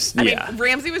Dog. I mean,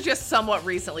 Ramsey was just somewhat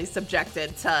recently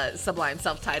subjected to Sublime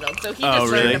self-titled, so he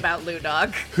just learned about Lou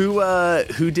Dog.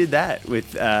 Who did that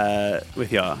with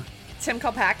y'all? Tim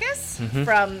Kalpakis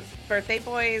from Birthday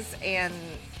Boys and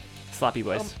Sloppy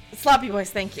Boys. Sloppy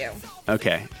Boys. Thank you.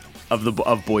 Okay,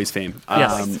 of Boys fame.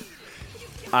 Yes.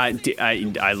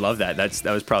 I love that.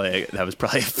 That was probably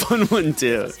a fun one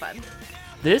too. It was fun.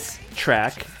 This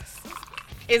track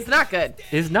is not good.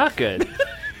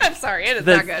 I'm sorry, it is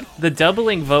not good. The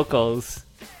doubling vocals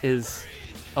is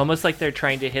almost like they're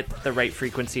trying to hit the right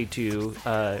frequency to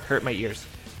hurt my ears.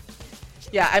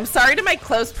 Yeah, I'm sorry to my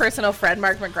close personal friend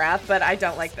Mark McGrath, but I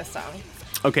don't like this song.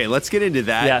 Okay, let's get into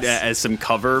that Yes. as some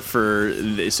cover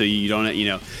so you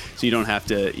don't have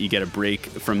to get a break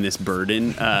from this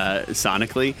burden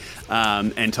sonically,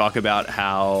 and talk about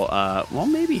how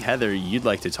maybe Heather, you'd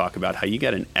like to talk about how you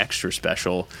got an extra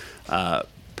special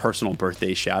personal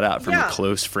birthday shout out from a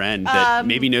close friend that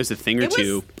maybe knows a thing or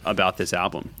two about this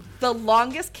album. The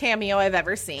longest cameo I've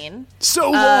ever seen. So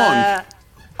long.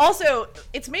 Also,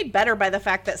 it's made better by the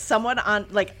fact that someone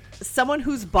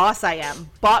whose boss I am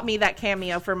bought me that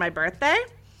cameo for my birthday,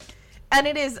 and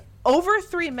it is over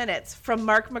 3 minutes from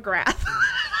Mark McGrath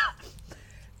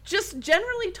just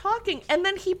generally talking, and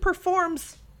then he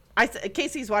performs.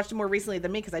 Casey's watched it more recently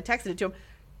than me because I texted it to him.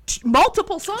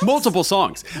 Multiple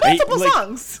songs.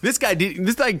 This guy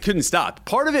couldn't stop.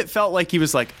 Part of it felt like he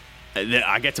was like,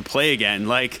 I get to play again,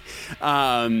 like, it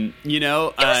was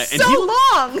so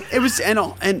long. It was,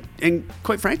 and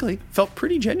quite frankly, felt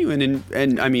pretty genuine.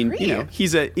 And I mean,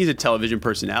 he's a television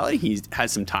personality. He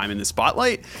has some time in the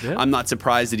spotlight. Yeah. I'm not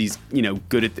surprised that he's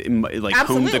good at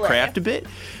honed the craft a bit.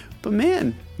 But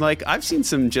man, like I've seen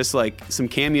some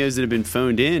cameos that have been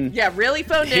phoned in. Yeah, really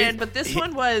phoned in. But this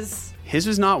one was. His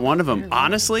was not one of them.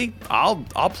 Honestly, I'll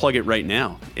plug it right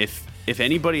now. If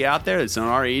anybody out there that's in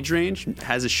our age range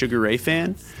has a Sugar Ray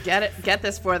fan, get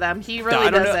this for them. He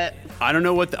really does it. I don't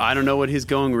know what his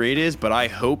going rate is, but I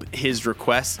hope his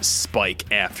requests spike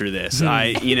after this.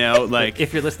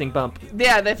 If you're listening, bump.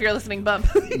 Yeah, if you're listening, bump.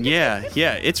 yeah,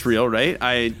 it's real, right?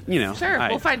 Sure,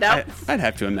 we'll find out. I'd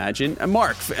have to imagine.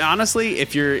 Mark, honestly,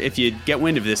 if you get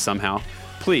wind of this somehow,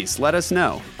 please let us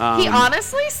know. He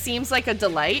honestly seems like a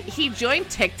delight. He joined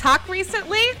TikTok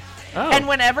recently. Oh. And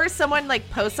whenever someone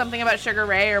posts something about Sugar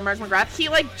Ray or Mark McGrath, he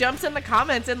jumps in the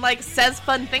comments and says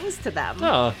fun things to them.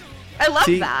 Oh, I love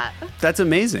that. That's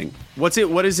amazing. What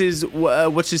is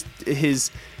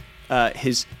his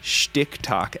shtick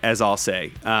talk, as I'll say,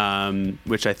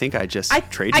 which I think I just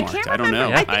trademarked. I don't know.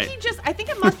 Yeah. I think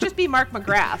it must just be Mark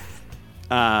McGrath.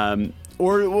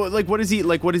 Or what does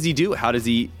he do? How's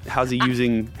he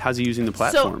using the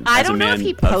platform? So I don't know if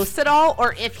he posts it all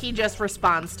or if he just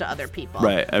responds to other people.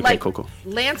 Right. Okay. Cool.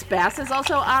 Lance Bass is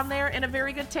also on there in a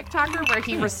very good TikToker where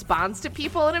he responds to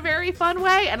people in a very fun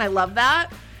way, and I love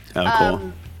that. Oh,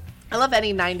 cool. I love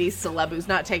any 90s celeb who's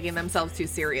not taking themselves too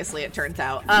seriously, it turns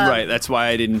out. Right. That's why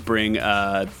I didn't bring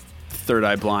Third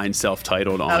Eye Blind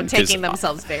self-titled on. Taking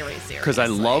themselves very seriously. Because I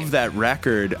love that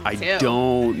record. I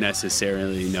don't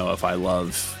necessarily know if I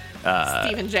love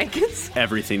Stephen Jenkins.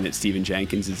 Everything that Stephen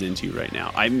Jenkins is into right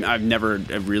now. I've never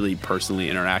really personally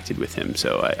interacted with him,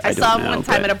 so I don't know. I saw him one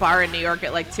time at a bar in New York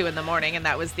at 2 a.m, and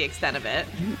that was the extent of it.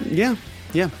 Yeah.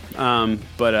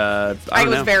 But I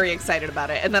was very excited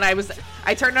about it, and then I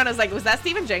turned around. I was like, "Was that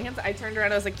Stephen Jenkins?" I turned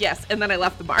around. I was like, "Yes," and then I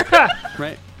left the bar.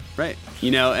 Right.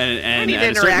 And I need to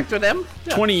interact with him.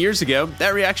 20 years ago,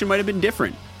 that reaction might have been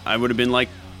different. I would have been like,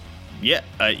 yeah,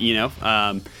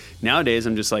 nowadays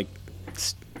I'm just like,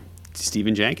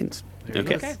 Stephen Jenkins.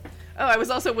 Okay. Oh, I was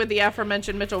also with the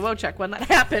aforementioned Mitchell Wojcik when that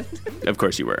happened. Of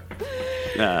course you were.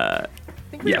 I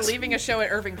think we were leaving a show at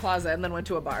Irving Plaza and then went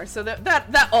to a bar. So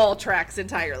that all tracks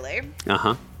entirely.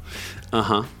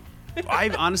 I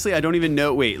honestly, I don't even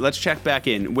know. Wait, let's check back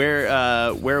in. Where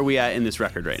are we at in this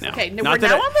record right now? Okay, we're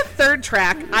now on the third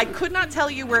track. I could not tell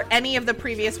you where any of the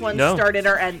previous ones started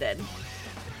or ended.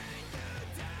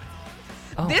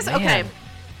 Oh, this, man. okay.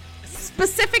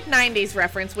 Specific 90s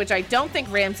reference, which I don't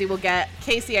think Ramsey will get.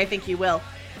 Casey, I think you will.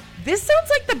 This sounds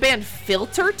like the band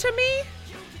Filter to me.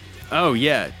 Oh,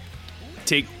 yeah.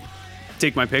 Take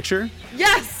my picture?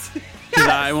 Yes. Because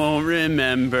I won't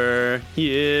remember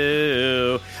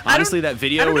you. Honestly, that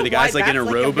video where the guy's like in a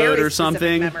rowboat or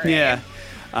something. Memory. Yeah.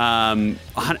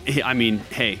 I mean,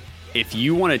 hey, if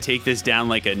you want to take this down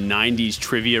like a 90s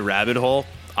trivia rabbit hole,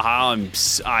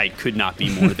 I could not be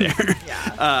more there.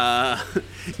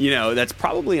 Yeah. That's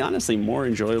probably honestly more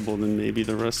enjoyable than maybe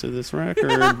the rest of this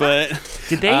record. But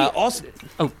did they also?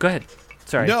 Oh, go ahead.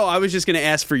 Sorry. No, I was just going to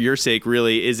ask for your sake,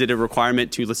 really. Is it a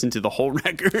requirement to listen to the whole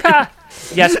record?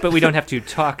 Yes, but we don't have to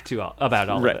talk about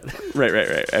all of it.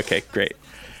 Right. Okay, great.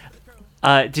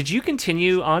 Did you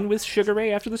continue on with Sugar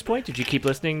Ray after this point? Did you keep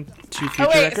listening to future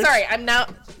records?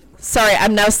 Sorry,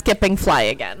 I'm now skipping Fly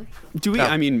again. Do we?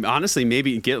 I mean, honestly,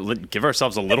 maybe give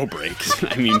ourselves a little break.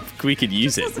 I mean, we could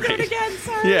use it, right? Again,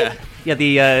 sorry. Yeah. Yeah,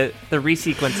 the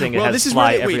resequencing has this is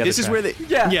Fly where every other this is track. where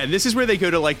they this is where they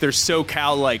go to like their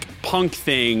SoCal like punk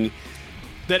thing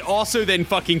that also then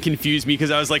fucking confused me because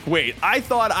I was like, wait, I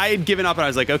thought I had given up and I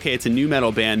was like, okay, it's a new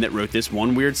metal band that wrote this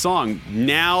one weird song.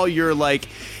 Now you're like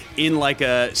in like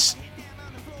a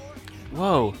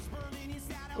whoa.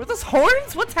 Were those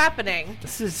horns? What's happening?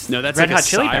 This is that's Red like Hot a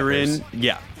Chili siren. Peppers.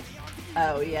 Yeah.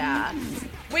 Oh yeah.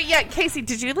 Wait, yeah, Casey,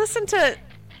 did you listen to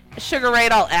Sugar Ray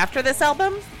at all after this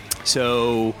album?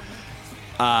 So,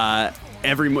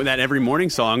 every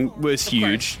morning song was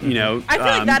huge. You know, I feel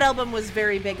like that album was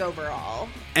very big overall.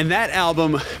 And that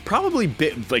album probably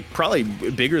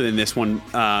bigger than this one.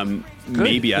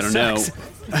 Maybe I don't know.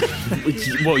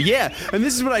 Well, yeah, and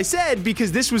this is what I said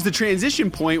because this was the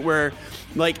transition point where,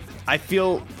 like, I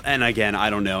feel, and again,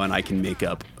 I don't know, and I can make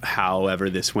up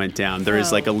however this went down. There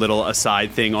is like a little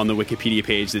aside thing on the Wikipedia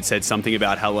page that said something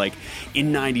about how, like,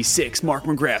 in '96, Mark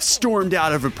McGrath stormed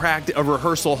out of a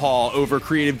rehearsal hall over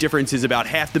creative differences about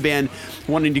half the band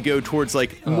wanting to go towards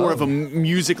like more of a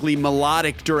musically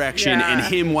melodic direction, and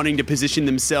him wanting to position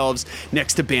themselves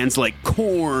next to bands like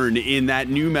Korn in that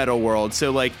new metal world.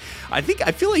 So, like, I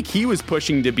feel like he was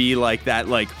pushing to be like that,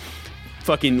 like,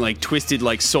 fucking like twisted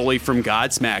like solely from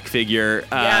Godsmack figure.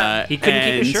 He couldn't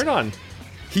keep his shirt on.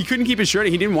 He couldn't keep his shirt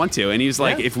on. He didn't want to, and he was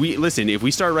like, "If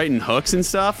we start writing hooks and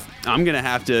stuff, I'm gonna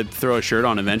have to throw a shirt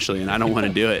on eventually, and I don't want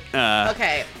to do it."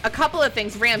 Okay, a couple of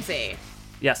things, Ramsey.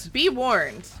 Yes. Be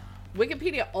warned.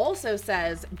 Wikipedia also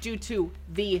says due to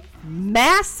the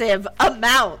massive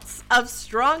amounts of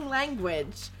strong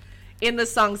language in the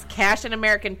songs "Cash" and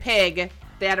 "American Pig,"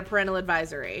 they had a parental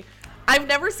advisory. I've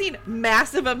never seen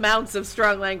massive amounts of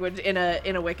strong language in a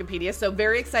Wikipedia, so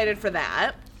very excited for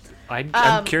that.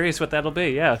 I'm curious what that'll be.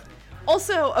 Yeah.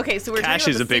 Also, okay, so we're Cash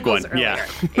talking is about a big singles one. earlier.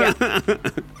 Yeah.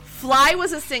 Fly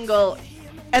was a single,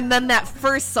 and then that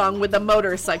first song with the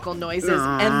motorcycle noises,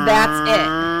 and that's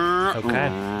it. Okay.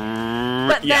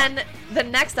 But then the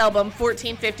next album,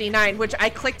 1459, which I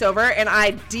clicked over, and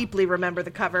I deeply remember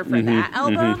the cover for that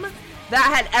album. That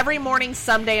had Every Morning,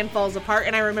 Someday, and Falls Apart,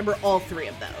 and I remember all three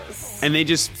of those. And they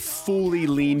just fully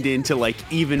leaned into like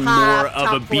even Pop, more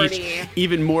of a top beach, 40.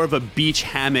 even more of a beach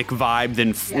hammock vibe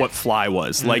than what Fly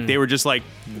was. Like they were just like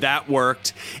that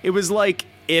worked. It was like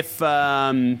if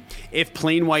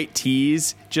Plain White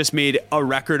Tees just made a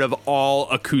record of all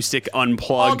acoustic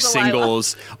unplugged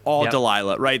singles, all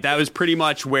Delilah, right? That was pretty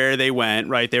much where they went,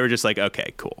 right? They were just like,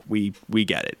 okay, cool, we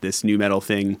get it. This new metal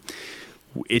thing,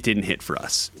 it didn't hit for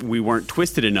us. We weren't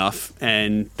twisted enough,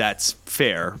 and that's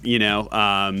fair, you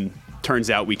know.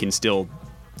 Turns out we can still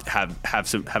have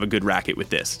a good racket with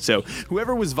this. So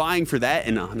whoever was vying for that,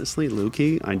 and honestly,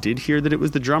 low-key, I did hear that it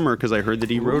was the drummer because I heard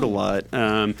that he wrote a lot,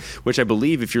 which I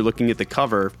believe if you're looking at the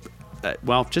cover,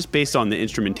 well, just based on the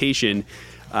instrumentation,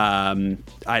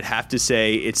 I'd have to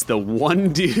say it's the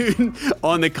one dude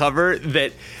on the cover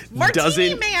that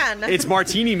Martini Man. It's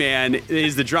Martini Man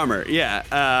is the drummer. Yeah.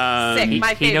 Sick,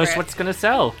 my favorite. He knows what's gonna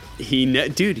sell. He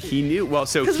knew. Well,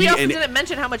 so because we also didn't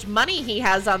mention how much money he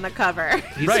has on the cover.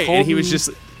 Right, and he was just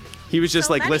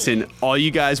So like, many. listen, all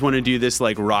you guys want to do this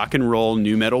like rock and roll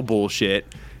new metal bullshit.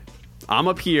 I'm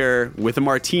up here with a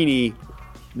martini,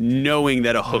 knowing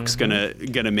that a hook's gonna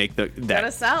make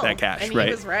Gonna sell. that cash. And right.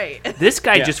 he was right. This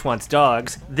guy just wants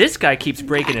dogs. This guy keeps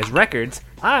breaking his records.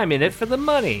 I'm in it for the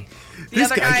money. The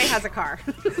other guy has a car.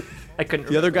 I couldn't.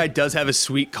 The other guy does have a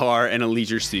sweet car and a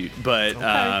leisure suit, but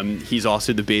he's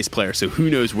also the bass player, so who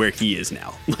knows where he is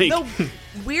now? Like, Though,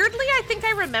 weirdly, I think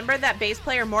I remember that bass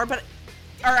player more, but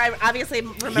or I obviously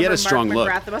remember He had a strong Mark look.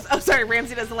 McGrath the most. Oh, sorry,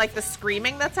 Ramsey doesn't like the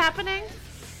screaming that's happening.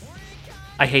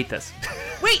 I hate this.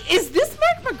 Wait, is this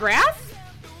Mark McGrath?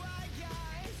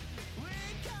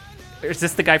 Or is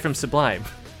this the guy from Sublime?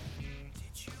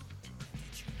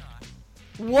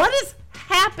 What is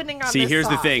happening on See, this here's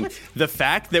the song? thing. The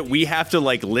fact that we have to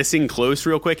like listen close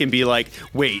real quick and be like,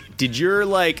 wait, did your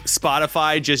like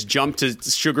Spotify just jump to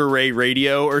Sugar Ray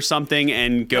Radio or something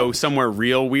and go somewhere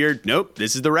real weird? Nope,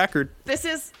 this is the record. This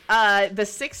is the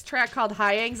 6th track called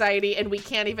High Anxiety, and we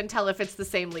can't even tell if it's the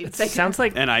same lead singer. Sounds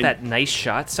like And I- that Nice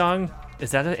Shot song. Is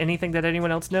that anything that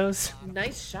anyone else knows?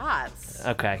 Nice shots.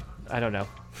 Okay, I don't know.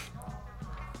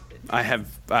 I'm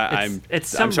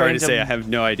some sorry to say I random- have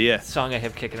no idea. Song I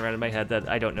have kicking around in my head that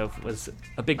I don't know if it was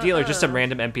a big deal or just some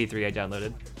random MP3 I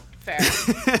downloaded.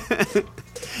 Fair.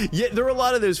 Yeah, there were a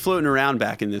lot of those floating around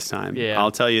back in this time. Yeah.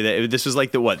 I'll tell you that this was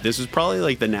like this was probably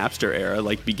like the Napster era,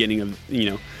 like beginning of,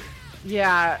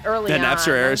 Yeah, early the on. Napster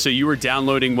era. So you were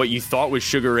downloading what you thought was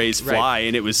Sugar Ray's Fly, Right.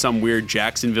 and it was some weird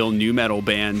Jacksonville new metal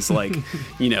band's like,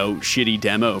 shitty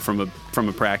demo from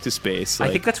a practice space. I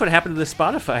Like, think that's what happened to the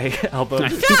Spotify album. I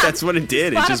think that's what it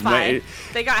did. It just Spotify. went.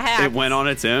 They got hacked. It went on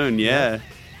its own. Yeah.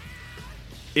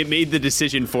 It made the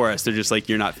decision for us. They're just like,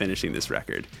 you're not finishing this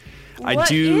record.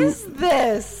 What is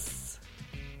this?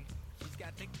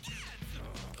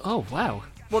 Oh, wow.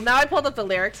 Well, now I pulled up the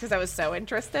lyrics because I was so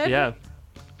interested. Yeah.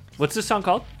 What's this song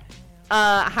called?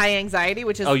 High Anxiety,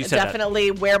 which is Oh, you said that.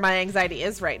 definitely where my anxiety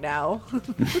is right now.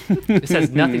 This has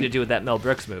nothing to do with that Mel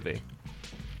Brooks movie.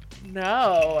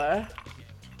 No.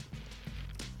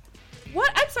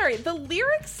 What? I'm sorry. The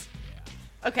lyrics.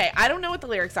 Okay, I don't know what the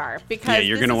lyrics are because Yeah,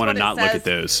 you're this gonna is want to what it not look says. at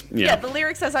those. Yeah, Yeah. the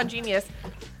lyric says on Genius.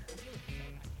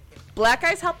 Black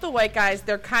guys help the white guys.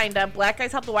 They're kinda. Black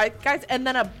guys help the white guys, and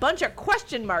then a bunch of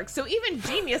question marks. So even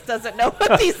Genius doesn't know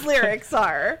what these lyrics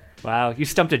are. Wow, you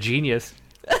stumped a genius,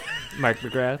 Mark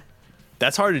McGrath.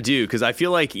 That's hard to do because I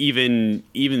feel like even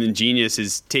the Genius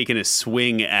is taking a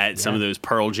swing at some of those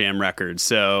Pearl Jam records.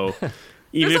 So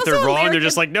even There's if they're also a wrong, lyric they're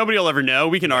just in- like, nobody will ever know.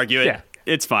 We can argue it. Yeah.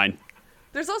 It's fine.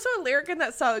 There's also a lyric in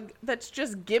that song that's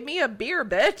just "Give me a beer,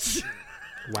 bitch."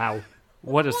 Wow,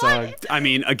 what a song. I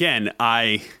mean, again,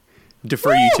 I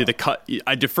defer you to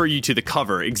the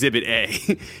cover, Exhibit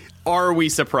A. Are we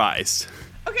surprised?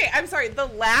 Okay, I'm sorry. The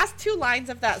last 2 lines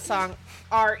of that song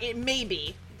are it may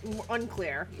be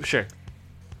unclear. Sure.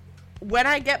 When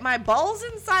I get my balls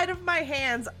inside of my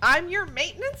hands, I'm your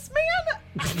maintenance man?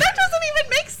 That doesn't even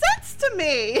make sense to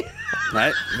me.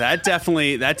 That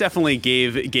definitely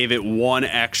gave it one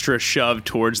extra shove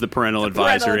towards the parental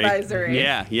advisory.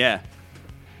 Yeah.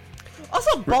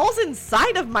 Also, balls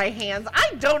inside of my hands.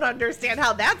 I don't understand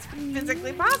how that's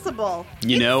physically possible.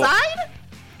 You know, Inside?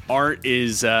 Art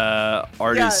is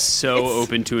so it's-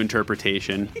 open to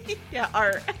interpretation. Yeah,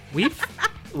 art.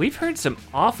 We've heard some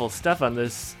awful stuff on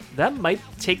this. That might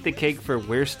take the cake for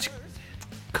worst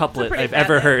couplet Pretty I've bad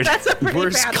ever one. heard. That's a pretty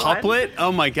Worst bad couplet?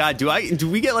 Oh my god! Do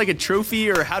we get like a trophy,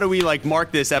 or how do we like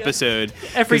mark this episode?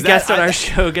 Every 'Cause guest that- on our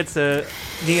show gets a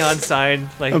neon sign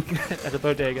like at a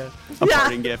bodega. a Yeah.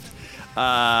 parting gift.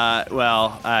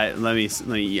 Let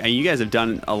me. You guys have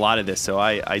done a lot of this, so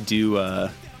I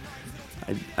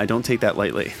don't take that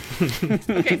lightly.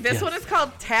 Okay, this one is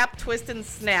called Tap, Twist, and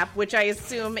Snap, which I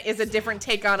assume is a different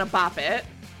take on a Bop It.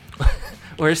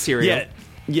 Or a cereal.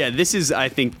 Yeah. I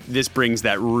think this brings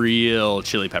that real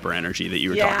Chili Pepper energy that you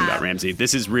were talking about, Ramsey.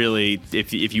 This is really,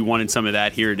 if you wanted some of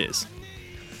that, here it is.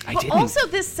 I But didn't. also,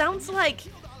 this sounds like,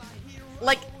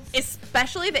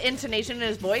 especially the intonation in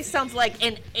his voice sounds like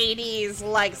an 80s,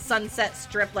 like, Sunset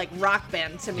Strip, like, rock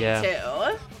band to me, Yeah.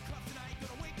 too.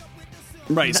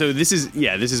 Right. So this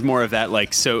is more of that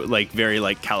very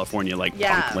like California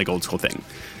punk, like old school thing.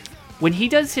 When he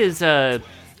does his This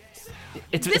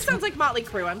it's sounds like Motley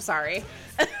Crue, I'm sorry.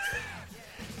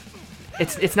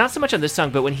 it's not so much on this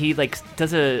song, but when he like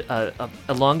does a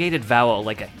elongated vowel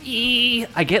like a e,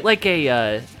 I get like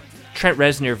a Trent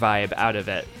Reznor vibe out of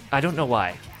it. I don't know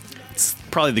why. It's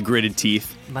probably the gritted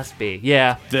teeth, Must be.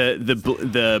 Yeah.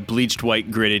 the bleached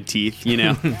white gritted teeth. You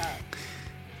know.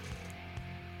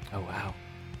 Oh wow.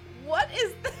 What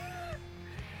is this?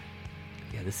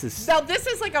 Yeah, this is Now, this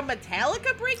is like a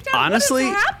Metallica breakdown? Honestly,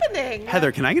 what is happening?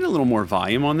 Heather, can I get a little more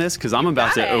volume on this? Because I'm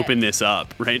about got to it. open this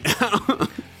up right now.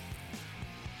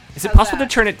 Is it How's possible that?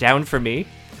 to turn it down for me?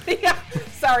 Yeah,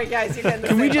 sorry, guys, you didn't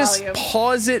Can we say just volume.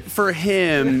 pause it for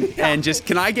him and just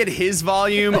can I get his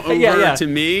volume over Yeah. to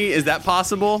me? Is that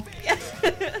possible?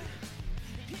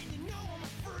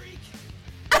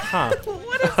 Huh.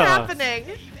 What is happening?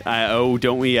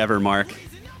 Don't we ever, Mark?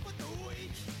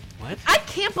 What? I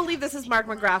can't believe this is Mark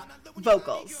McGrath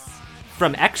vocals.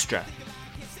 From Extra.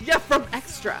 Yeah, from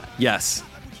Extra. Yes.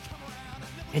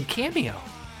 And Cameo.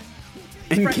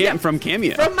 And from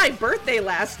Cameo. From my birthday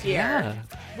last year. Yeah.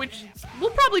 Which we'll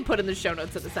probably put in the show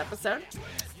notes of this episode.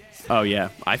 Oh yeah,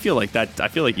 I feel like you got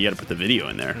to put the video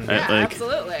in there. Yeah,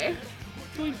 absolutely.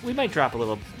 We might drop a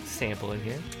little sample in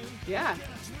here. Yeah.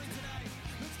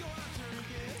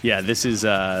 Yeah, this is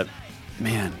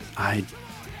man, I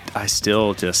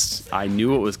still just I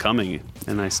knew it was coming,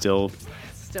 and I still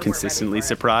weren't ready consistently for it.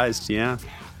 surprised. Yeah.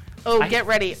 Oh, get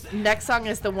ready. Next song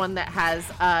is the one that has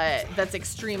that's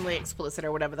extremely explicit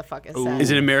or whatever the fuck it says.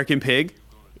 Is it American Pig?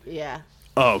 Yeah.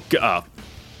 Oh,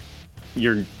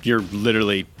 you're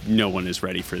literally, no one is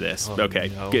ready for this. Oh, Okay,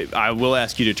 no. I will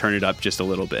ask you to turn it up just a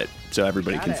little bit so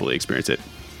everybody Got can it. fully experience it.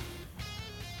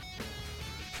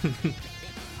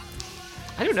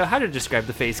 I don't know how to describe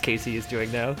the face Casey is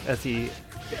doing now as he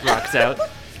rocks out.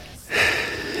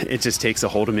 It just takes a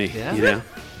hold of me, Yeah? you know?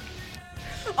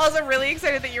 Also, really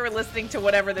excited that you were listening to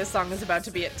whatever this song is about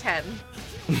to be at 10.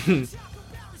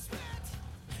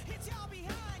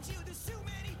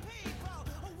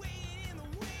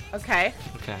 Okay.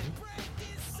 Okay.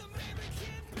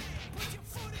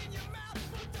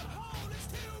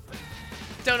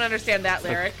 Don't understand that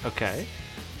lyric. Okay.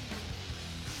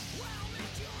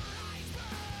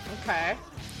 Okay.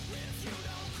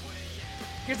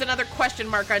 Here's another question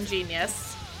mark on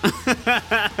Genius.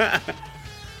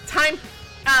 Time.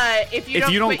 If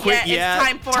you don't quit yet,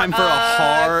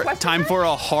 it's time for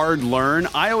a hard learn.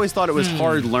 I always thought it was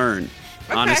hard learn.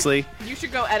 Okay. Honestly, You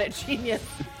should go edit Genius.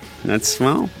 that's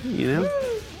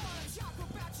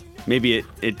maybe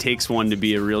it takes one to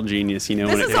be a real genius, when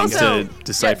it comes to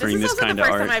deciphering this this is also kind the of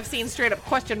first art. time I've seen straight up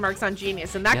question marks on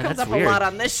Genius, and that Yeah, comes that's up weird. a lot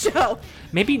on this show.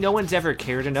 Maybe no one's ever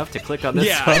cared enough to click on this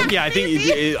Yeah, song. yeah.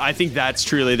 I think that's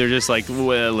truly. They're just like,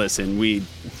 well, listen,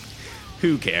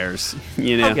 who cares?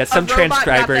 Yeah, some A robot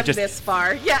transcriber got them just this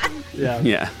far. Yeah.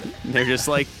 Yeah, they're just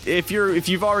like, if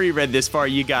you've already read this far,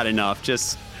 you got enough.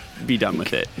 Just be done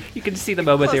with it. you can see the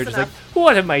moment Close they were just enough. like,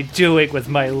 what am I doing with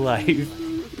my life?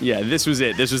 Yeah, this was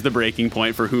it. This was the breaking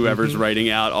point for whoever's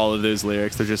writing out all of those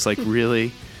lyrics. They're just like,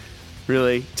 really,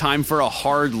 time for a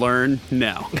hard learn?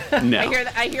 No.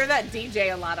 I hear that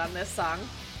DJ a lot on this song.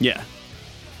 Yeah.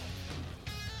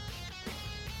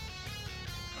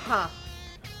 Huh.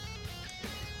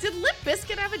 Did Limp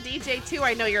Bizkit have a DJ too?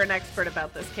 I know you're an expert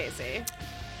about this, Casey.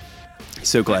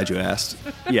 So glad you asked.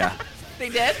 Yeah. They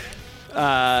did?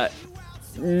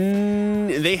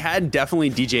 They had definitely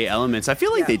DJ elements. I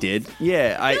feel like Yeah. they did.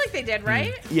 Yeah. I feel like they did,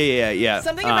 right? Yeah.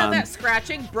 Something about that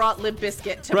scratching brought Limp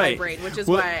Bizkit to my Right. brain, which is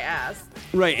Well- why I asked.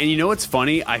 Right, and you know what's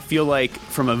funny? I feel like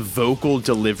from a vocal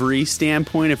delivery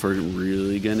standpoint, if we're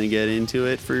really gonna get into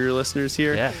it for your listeners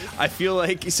here, Yeah. I feel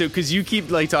like because you keep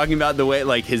like talking about the way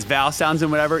like his vowel sounds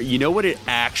and whatever. You know what it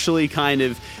actually kind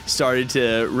of started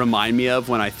to remind me of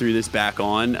when I threw this back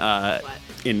on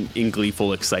in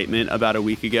gleeful excitement about a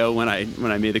week ago when I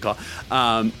made the call.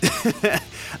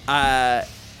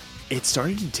 It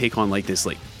started to take on like this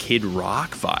like Kid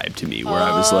Rock vibe to me, where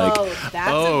I was like, that's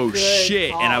a "Oh good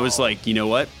shit!" And I was call. like, "You know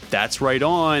what? That's right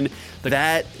on."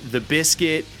 The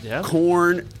biscuit, Yeah.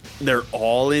 corn, they're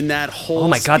all in that whole. Oh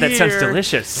my god, that sounds sphere,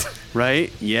 delicious.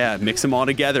 right? Yeah, mix them all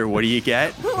together. What do you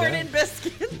get? Corn and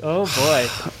biscuits. Oh boy.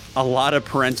 A lot of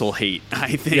parental hate,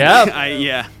 I think. Yeah.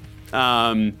 Yeah.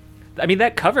 I mean,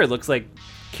 that cover looks like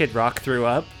Kid Rock threw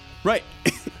up. Right.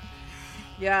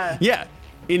 Yeah. Yeah.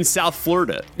 In South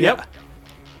Florida. Yep. Yeah.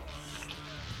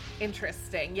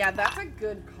 Interesting. Yeah, that's a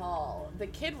good call. The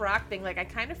Kid Rock thing, like I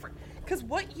kind of, because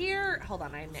what year? Hold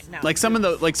on, I know. Like some of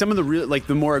the real like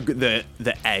the more the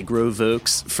aggro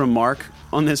vocals from Mark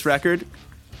on this record.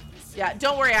 Yeah,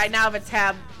 don't worry. I now have a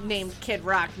tab named Kid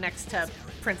Rock next to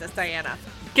Princess Diana.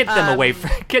 Get him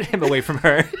away from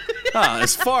her. Oh,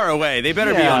 it's far away. They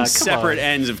better be Yeah, on come separate on.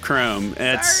 ends of Chrome.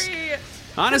 It's Sorry.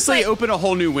 honestly It's like- open a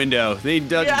whole new window. They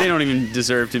don't even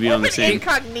deserve to be on the Open same.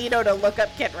 incognito to look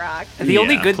up Kid Rock. The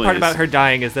only Yeah, good part please. about her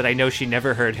dying is that I know she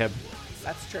never heard him.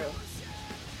 That's true.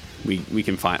 We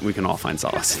can all find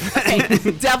solace. Okay,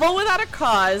 Devil Without a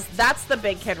Cause. That's the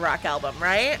big Kid Rock album,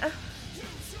 right?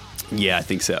 Yeah, I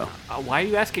think so. Why are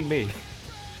you asking me?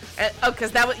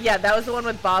 Because that was the one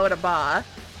with Ba Wada Ba,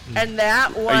 and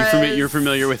that was. You're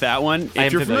familiar with that one? I am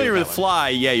If you're familiar with that one. Fly,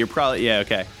 yeah, you're probably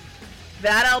okay.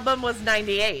 That album was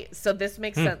 '98, so this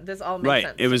makes sense. This all makes Right.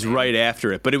 sense. It was to me. right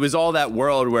after it, but it was all that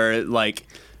world where like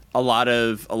a lot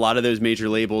of those major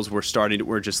labels were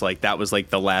just like that was like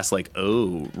the last like,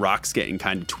 oh, rock's getting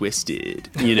kind of twisted,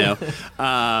 you know.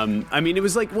 I mean, it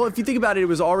was like, well, if you think about it, it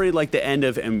was already like the end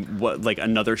of, and what, like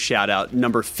another shout out,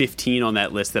 number 15 on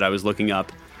that list that I was looking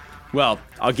up Well,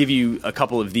 I'll give you a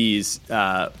couple of these,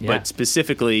 but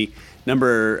specifically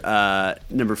number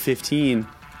 15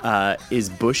 is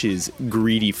Bush's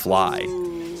 "Greedy Fly."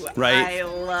 Ooh, right? I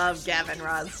love Gavin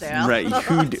Rossdale. Right?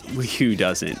 Who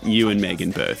doesn't? You and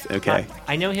Megan both. Okay.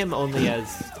 I know him only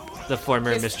as the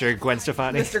former Mr. Gwen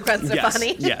Stefani. Mr. Gwen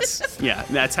Stefani. Yes. Yeah.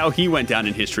 That's how he went down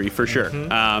in history for sure.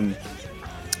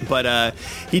 But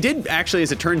he did actually,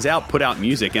 as it turns out, put out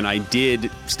music, and I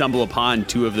did stumble upon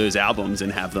 2 of those albums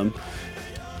and have them.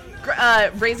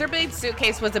 Razorblade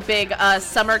Suitcase was a big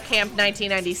summer camp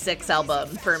 1996 album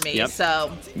for me. Yep.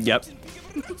 So. Yep.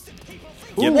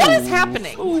 What is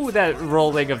happening? Ooh, that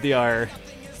rolling of the R.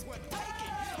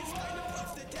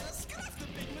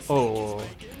 Oh,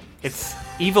 it's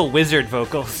evil wizard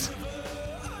vocals.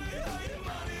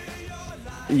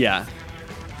 Yeah.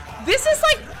 This is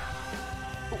like,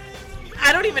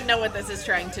 I don't even know what this is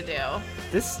trying to do.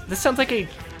 This sounds like a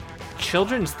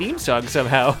children's theme song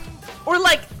somehow. Or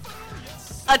like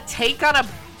a take on a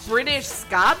British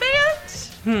ska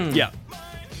band? Yeah.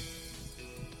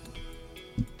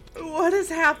 What is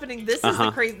happening? This is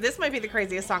the crazy. This might be the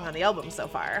craziest song on the album so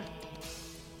far.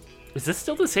 Is this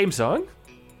still the same song?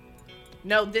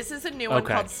 No, this is a new one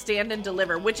called "Stand and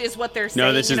Deliver," which is what they're saying.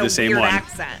 No, this is in a the same weird one.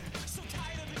 accent.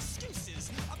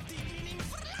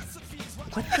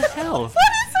 What the hell? What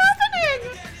is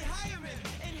happening?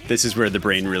 This is where the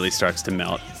brain really starts to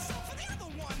melt.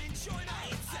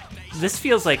 This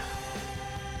feels like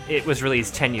it was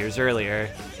released 10 years earlier.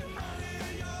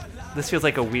 This feels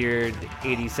like a weird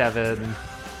 87.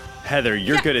 Heather,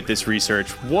 you're good at this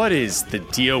research. What is the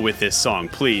deal with this song?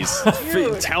 Please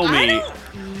Dude, tell me. I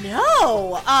don't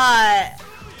know. I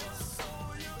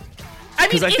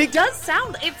mean, it does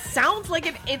sound. It sounds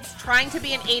like it's trying to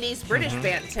be an '80s British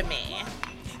band to me.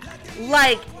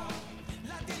 Like,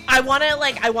 I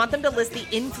want them to list the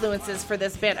influences for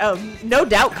this band. Oh, No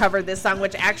Doubt covered this song,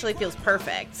 which actually feels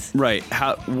perfect. Right.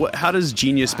 How does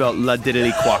Genius spell la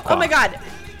diddly qua qua? Oh my god.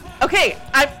 Okay,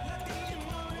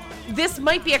 this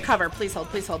might be a cover. Please hold.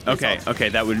 Please hold. Okay.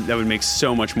 That would make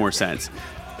so much more sense.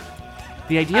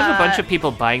 The idea of a bunch of people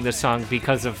buying this song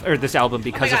this album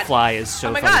because of Fly is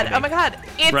so funny to me. Oh my god.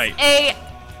 It's right.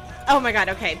 Oh my god,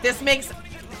 okay. This makes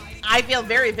I feel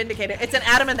very vindicated. It's an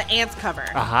Adam and the Ants cover.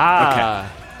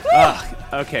 Aha.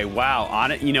 Okay. Okay, wow.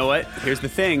 On it. You know what? Here's the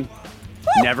thing.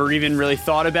 Never even really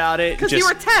thought about it. Because you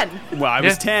were 10. Well, I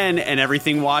was 10, and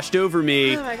everything washed over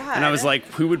me. Oh my god. And I was like,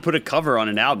 who would put a cover on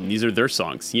an album? These are their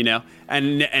songs, you know?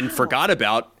 And forgot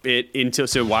about it until,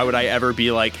 so why would I ever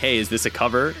be like, hey, is this a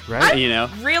cover? Right. You know?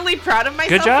 Really proud of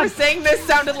myself Good job. for saying this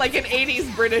sounded like an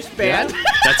 80s British band. Yeah.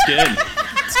 That's good.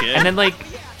 That's good. And then, like,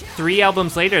 3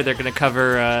 albums later, they're going to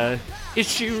cover, Is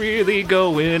She Really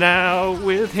Going Out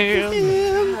With Him?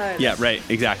 Yeah, right.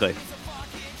 Exactly.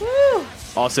 Woo.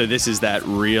 Also, this is that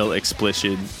real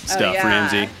explicit stuff, yeah.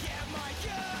 Ramsey.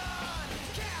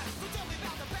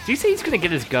 Do you say he's going to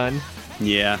get his gun?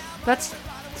 Yeah. That's...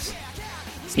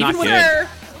 It's Even not when good.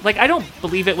 Like, I don't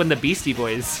believe it when the Beastie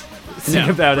Boys sing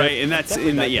No, about right, it. and that's Definitely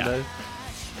in the, not yeah. gonna-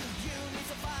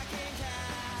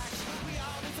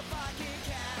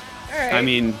 All right. I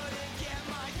mean,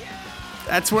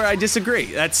 that's where I disagree.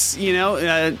 That's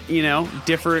differing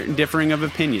of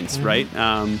opinions, right?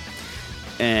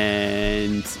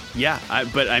 And yeah,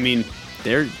 but I mean,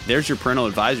 there's your parental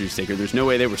advisory sticker. There's no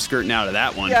way they were skirting out of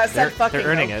that one. yeah, I said fucking they're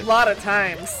earning a it. lot of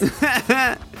times.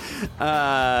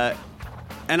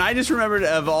 And I just remembered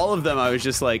of all of them, I was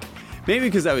just like, maybe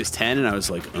because I was 10 and I was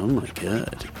like, oh my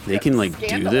god, they can like do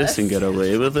Scandalous. this and get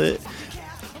away with it.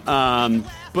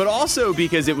 But also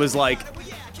because it was like,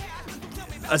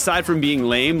 aside from being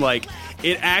lame, like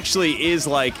it actually is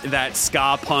like that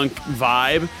ska punk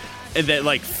vibe that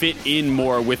like fit in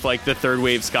more with like the third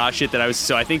wave ska shit that I was.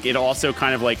 So I think it also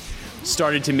kind of like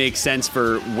started to make sense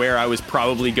for where I was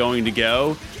probably going to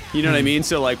go. You know what I mean?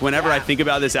 So like whenever I think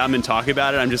about this album and talk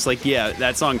about it, I'm just like, yeah,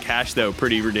 that song Cash though,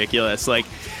 pretty ridiculous. Like,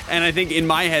 and I think in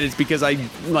my head it's because I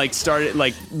like started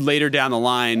like later down the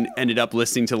line ended up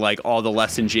listening to like all the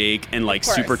Less Than Jake and like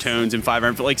course. Supertones and 5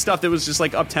 Iron, like stuff that was just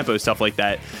like up tempo stuff like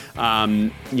that.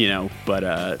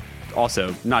 But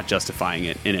also not justifying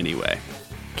it in any way.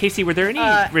 Casey, were there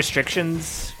any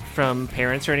restrictions from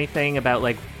parents or anything about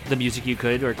like the music you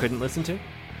could or couldn't listen to?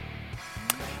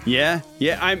 Yeah.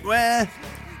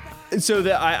 So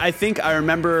I think I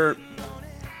remember,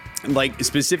 like,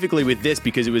 specifically with this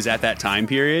because it was at that time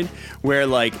period where,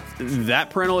 like, that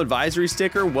parental advisory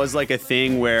sticker was, like, a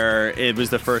thing where it was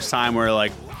the first time where,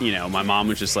 like, you know, my mom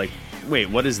was just like, wait,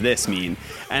 what does this mean?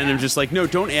 And I'm just like, no,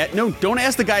 don't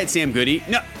ask the guy at Sam Goody.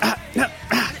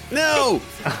 No.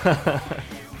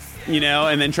 You know,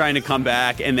 and then trying to come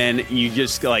back, and then you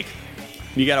just, like,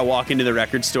 You got to walk into the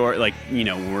record store, like,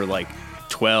 we're like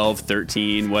 12,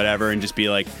 13, whatever, and just be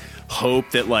like,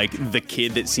 hope that like the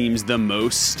kid that seems the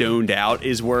most stoned out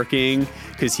is working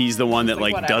because he's the one that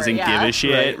like whatever, doesn't give a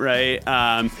shit, right?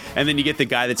 And then you get the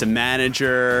guy that's a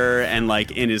manager and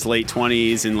like in his late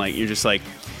 20s, and like you're just like,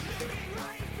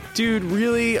 dude,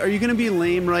 really? Are you gonna be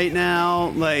lame right now?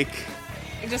 Like,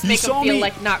 just make them feel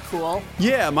like not cool.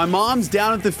 Yeah, my mom's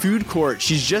down at the food court.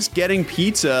 She's just getting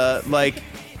pizza. Like,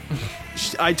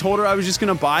 I told her I was just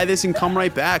going to buy this and come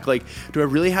right back. Like, do I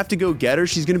really have to go get her?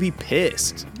 She's going to be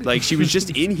pissed. Like, she was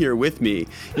just in here with me,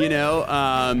 So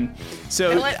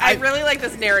I really like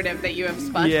this narrative that you have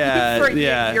spun for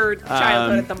your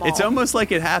childhood at the mall. It's almost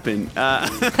like it happened. It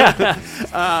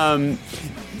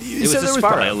was a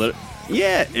Sbarro.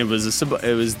 Yeah, it was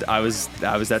I was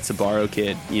that Sbarro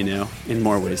kid, in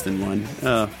more ways than one.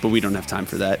 But we don't have time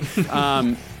for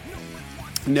that.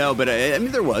 No, but I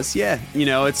mean, there was,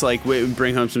 it's like we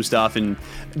bring home some stuff, and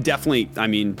definitely, I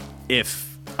mean,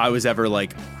 if I was ever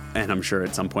like, and I'm sure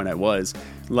at some point I was,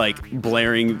 like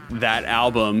blaring that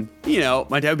album,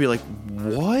 my dad would be like,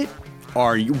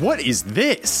 what is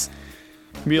this?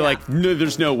 Be like, no,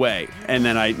 there's no way. And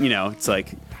then it's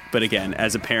like, but again,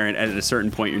 as a parent, at a certain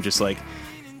point, you're just like,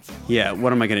 yeah,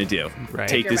 what am I going to do? Right.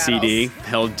 Take the CD.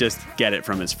 He'll just get it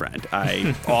from his friend.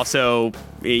 I also,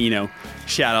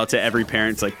 shout out to every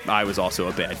parent. It's like, I was also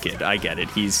a bad kid. I get it.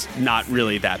 He's not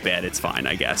really that bad. It's fine,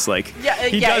 I guess. Like,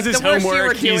 he does his homework. The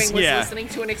worst you were doing was listening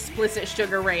to an explicit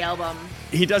Sugar Ray album.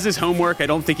 He does his homework. I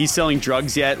don't think he's selling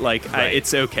drugs yet. Like, right.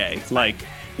 It's okay. Like,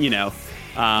 yeah.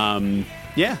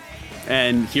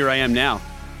 And here I am now.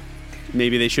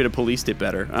 Maybe they should have policed it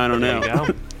better. I don't know. There you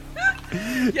go.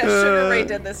 Yeah, Sugar Ray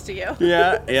did this to you.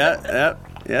 Yeah.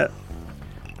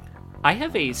 I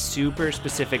have a super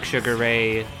specific Sugar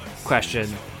Ray question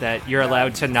that you're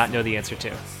allowed to not know the answer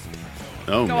to.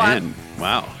 Oh, Go man. on.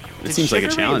 Wow. This Did seems Sugar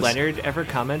like a challenge. Ray Leonard ever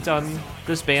comment on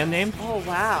this band name? Oh,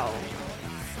 wow.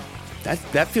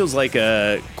 That feels like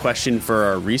a question for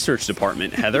our research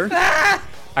department, Heather.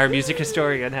 Our music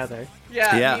historian, Heather.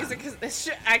 Yeah. Music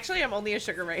actually, I'm only a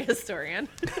Sugar Ray historian.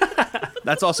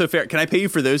 That's also fair. Can I pay you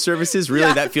for those services?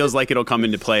 Really, that feels like it'll come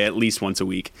into play at least once a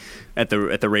week at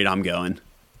the rate I'm going.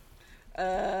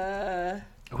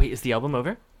 Wait, is the album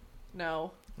over?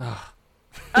 No. Ugh.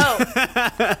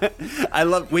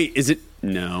 Oh. Wait, is it?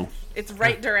 No. It's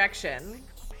Right Direction.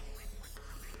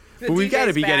 But we've got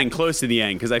to be getting close to the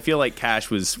end, because I feel like Cash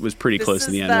was pretty close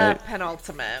to the end, right? This is the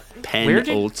penultimate. Where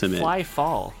did Fly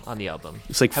fall on the album?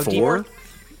 It's like 4.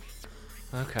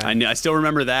 Okay. I still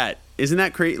remember that. Isn't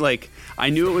that crazy? Like, I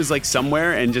knew it was like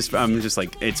somewhere, and I'm just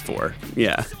like, it's 4.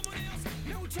 Yeah.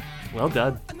 Well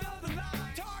done.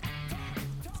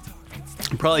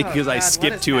 Probably because I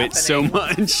skipped to it so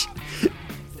much.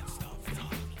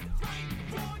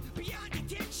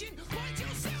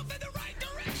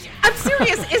 I'm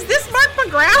serious. Is this Mark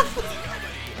McGrath?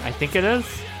 I think it is.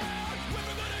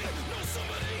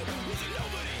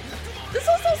 This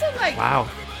also like. Wow.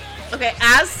 Okay,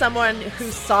 as someone who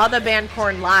saw the band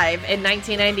Korn live in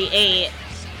 1998,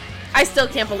 I still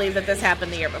can't believe that this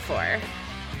happened the year before.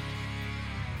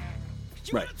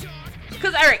 Right.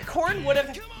 Because, all right, Korn would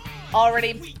have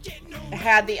already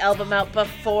had the album out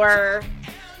before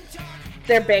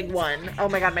their big one. Oh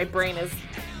my god, my brain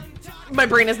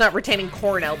is not retaining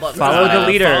Korn albums. Follow the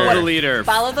leader. Follow the leader.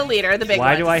 Follow the leader, the big one.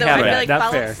 Why do I have that?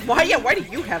 Not fair. Why do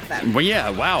you have that? Well, yeah,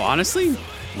 wow, honestly,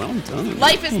 well done.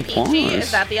 Life is Peachy, is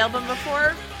that the album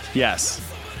before? Yes.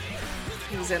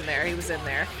 He was in there.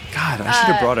 God, I should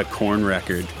have brought a Korn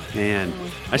record. Man,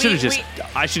 I should have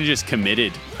just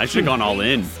committed. I should have gone all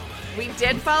in. We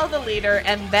did follow the leader,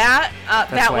 and that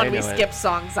one we skipped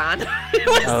songs on.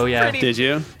 Oh yeah, did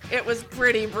you? It was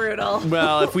pretty brutal.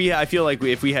 Well, I feel like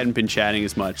if we hadn't been chatting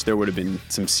as much, there would have been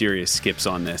some serious skips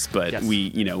on this. But yes.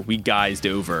 we guised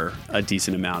over a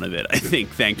decent amount of it, I think,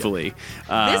 thankfully.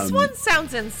 This one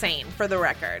sounds insane, for the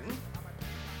record.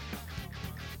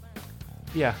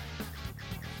 yeah.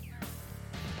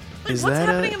 Is what's that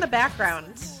happening in the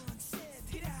background?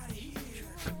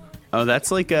 Oh, that's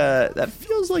that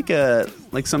feels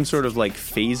like some sort of like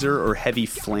phaser or heavy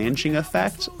flanging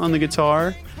effect on the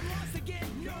guitar.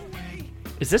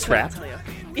 Is this rap?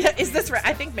 Yeah, is this rap?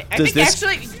 I think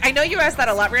actually, I know you asked that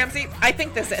a lot, Ramsey. I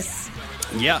think this is.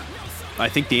 Yeah, I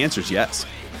think the answer is yes.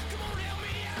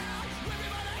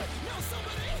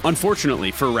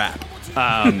 Unfortunately for rap,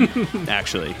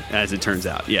 actually, as it turns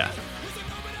out, yeah.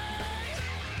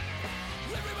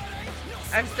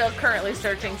 I'm still currently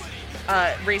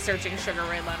researching Sugar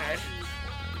Ray Leonard.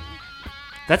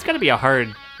 That's got to be a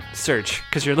hard search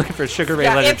because you're looking for Sugar Ray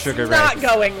Leonard. It's not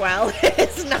going well.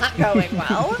 It's not going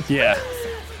well. Yeah.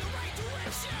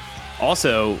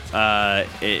 Also,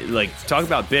 talk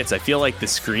about bits. I feel like the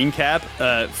screen cap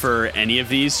for any of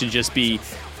these should just be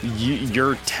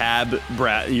your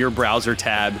browser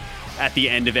tab at the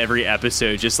end of every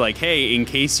episode. Just like, hey, in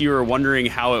case you were wondering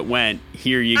how it went,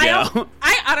 here you go.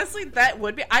 I honestly, that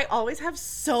would be. I always have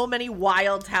so many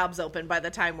wild tabs open by the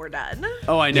time we're done.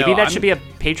 Oh, I know. Maybe that should be a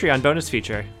Patreon bonus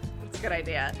feature. That's a good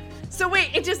idea. So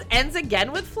wait, it just ends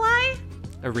again with Fly?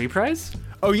 A reprise?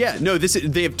 Oh yeah, no.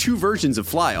 They have 2 versions of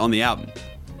Fly on the album.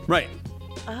 Right.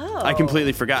 Oh. I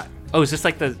completely forgot. Oh, is this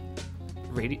like the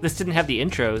radio? This didn't have the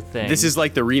intro thing. This is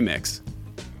like the remix.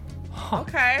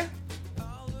 Okay.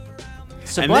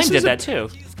 Sublime did that too.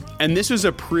 And this was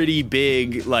a pretty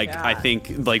big, Yeah. I think,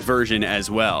 version as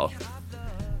well.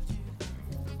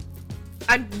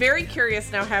 I'm very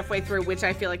curious now halfway through which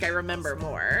I feel like I remember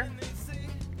more.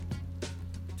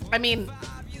 I mean,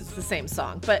 it's the same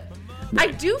song, but I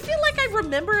do feel like I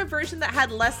remember a version that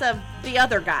had less of the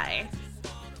other guy.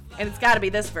 And it's got to be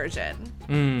this version.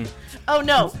 Oh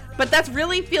no, but that's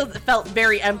really felt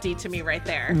very empty to me right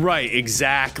there. Right,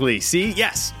 exactly. See?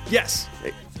 Yes.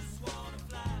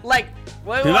 Like,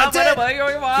 what You're not dead. Why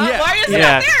is it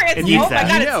Yeah, not there? it It's, needs oh my that.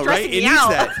 god, I it's know, right? stressing It me needs out.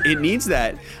 that. It needs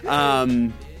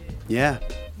that. Yeah.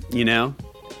 You know,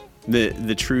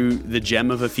 the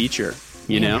gem of a feature.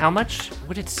 You Man, know, how much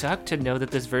would it suck to know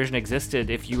that this version existed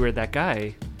if you were that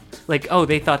guy? Like, oh,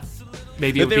 they thought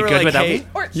maybe it would be good without me?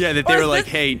 That they were like,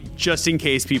 hey, just in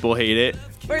case people hate it.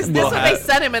 Or is this what they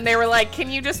sent him and they were like,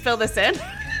 can you just fill this in?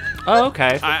 Oh,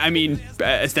 okay. I mean,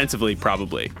 ostensibly,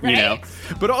 probably, Right? you know.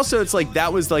 But also, it's like,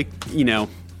 that was like, you know,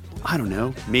 I don't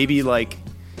know, maybe like,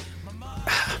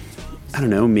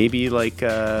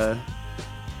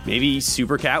 maybe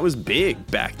Supercat was big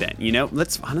back then, you know?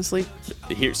 Let's honestly,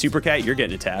 here, Supercat, you're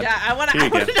getting a tab. Yeah, I want to Here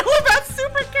know you go. about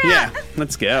Supercat. Yeah,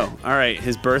 let's go. All right,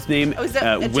 his birth name, Oh, is it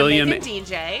a William. Jamaican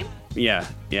DJ? Yeah,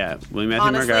 William Matthew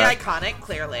Honestly, Margara. iconic,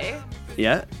 clearly.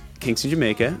 Yeah, Kingston,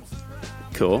 Jamaica.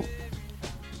 Cool.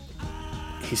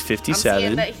 He's I'm 57.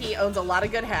 seeing that he owns a lot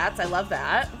of good hats. I love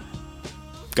that.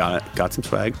 Got some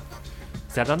swag.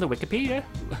 Is that on the Wikipedia?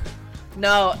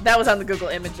 No, that was on the Google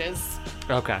Images.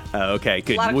 Okay. Okay,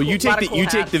 good. Lot of Well, cool- you take lot of cool you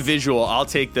take the hats. visual. I'll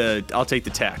take the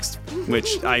text.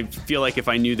 Which I feel like if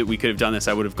I knew that we could have done this,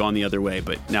 I would have gone the other way.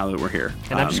 But now that we're here,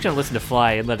 And I'm just going to listen to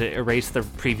Fly and let it erase the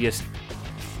previous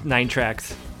 9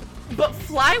 tracks. But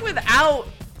Fly without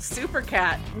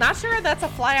Supercat. Not sure that's a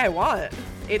Fly I want.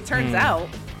 It turns out.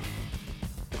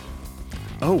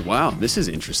 Oh wow, this is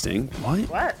interesting.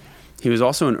 What? He was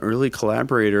also an early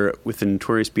collaborator with the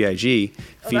Notorious B.I.G.,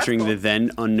 featuring cool. the then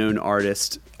unknown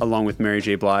artist, along with Mary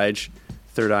J. Blige,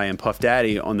 Third Eye, and Puff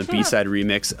Daddy on the B-side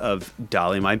remix of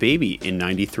Dolly My Baby in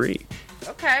 '93.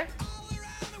 Okay.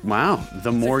 Wow,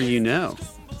 the more you know.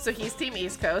 So he's Team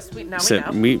East Coast. We know.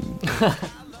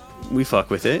 We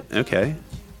fuck with it. Okay.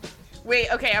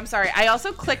 Wait, okay, I'm sorry. I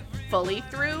also clicked fully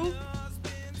through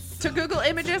to Google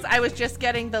Images. I was just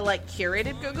getting the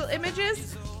curated Google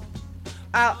Images.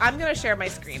 I'm gonna share my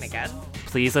screen again.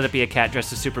 Please let it be a cat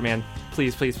dressed as Superman.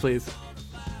 Please, please, please.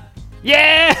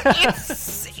 Yeah!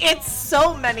 It's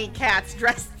so many cats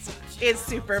dressed as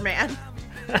Superman.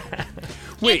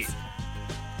 Wait.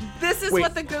 This is Wait.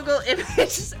 what the Google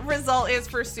image result is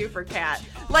for Supercat.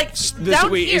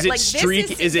 Is it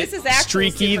Streaky? Is it this is actual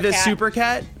Streaky the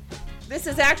Supercat? This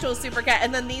is actual Supercat,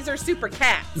 and then these are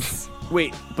Supercats.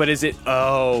 Wait, but is it?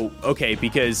 Oh, okay.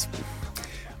 Because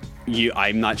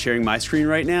I'm not sharing my screen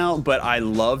right now, but I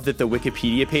love that the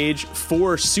Wikipedia page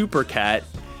for Supercat,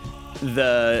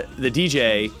 the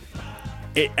DJ,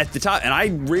 at the top, and I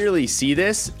rarely see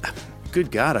this. Good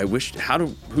God, I wish.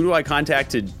 Who do I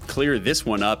contact to clear this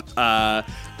one up?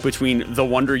 Between the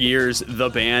Wonder Years, the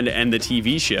band, and the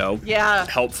TV show. Yeah.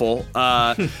 Helpful.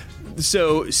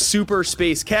 So, Super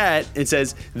Space Cat, it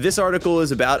says, this article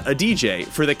is about a DJ.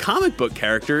 For the comic book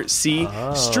character, see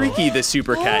Streaky the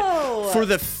Super Cat. Oh. For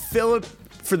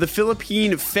the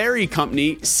Philippine Ferry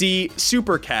Company, see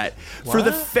Super Cat. For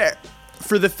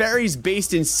the ferries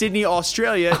based in Sydney,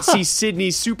 Australia, see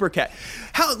Sydney Super Cat.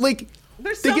 How,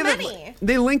 There's so many.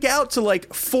 They link out to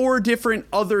 4 different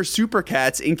other Super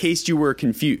Cats in case you were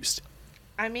confused.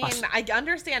 I mean, I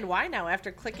understand why now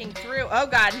after clicking through. Oh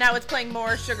God, now it's playing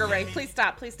more Sugar Ray. Please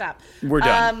stop. We're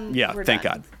done. We're Thank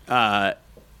done. God.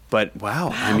 But wow,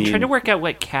 I I'm mean, trying to work out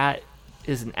what CAT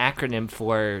is an acronym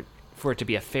for it to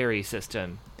be a ferry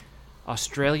system.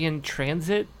 Australian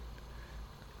Transit?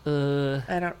 I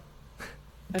don't know.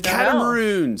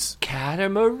 Catamarans.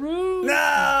 Catamaroon?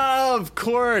 No, of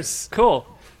course. Cool.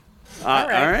 All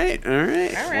right. All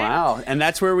right. Wow, and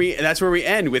that's where we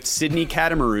end with Sydney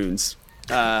Catamarans.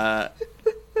 The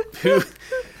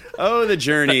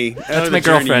journey. That's the my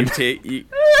journey girlfriend.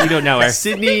 You don't know her.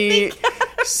 Sydney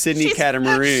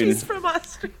Catamaroon. She's from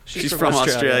Australia. She's from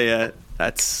Australia.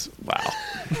 That's wow.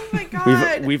 Oh my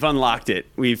God. We've unlocked it.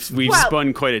 We've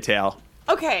spun quite a tale.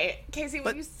 Okay, Casey,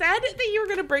 when you said that you were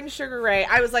going to bring Sugar Ray,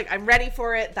 I was like, I'm ready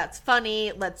for it. That's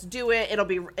funny. Let's do it.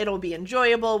 It'll be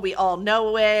enjoyable. We all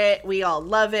know it. We all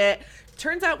love it.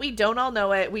 Turns out we don't all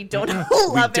know it. We don't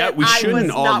all love it. We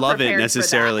shouldn't all love it prepared for that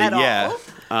necessarily. at Yeah.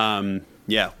 all.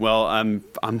 Yeah. Well, I'm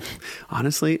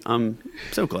honestly, I'm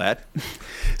so glad.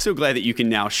 So glad that you can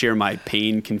now share my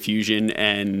pain, confusion,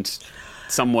 and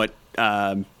somewhat,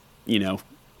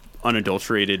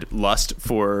 unadulterated lust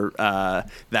for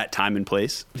that time and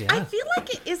place. Yeah. I feel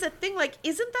like it is a thing. Like,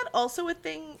 isn't that also a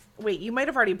thing? Wait, you might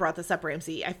have already brought this up,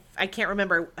 Ramsey. I can't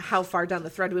remember how far down the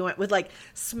thread we went with, like,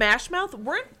 Smash Mouth.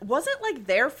 Wasn't like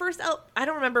their first album? I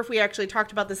don't remember if we actually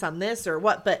talked about this on this or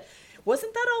what, but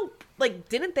wasn't that all, like,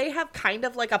 didn't they have kind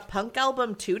of like a punk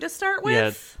album too to start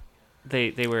with?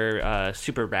 Yeah, they were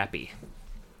super rappy.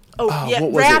 Oh, yeah,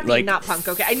 what was it, rappy, like, not punk.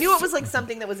 Okay, I knew it was like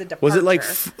something that was a departure. Was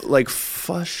it like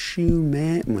Fush You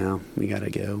Man? Well, we gotta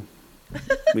go.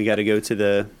 We gotta go to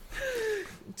the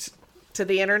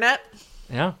internet?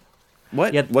 Yeah.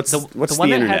 what? Yeah, What's the the one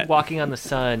that internet? had Walking on the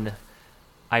Sun?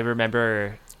 I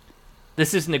remember.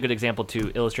 This isn't a good example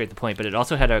to illustrate the point, but it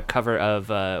also had a cover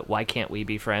of "Why Can't We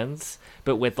Be Friends,"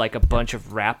 but with like a bunch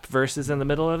of rap verses in the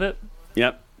middle of it.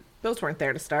 Yep. Those weren't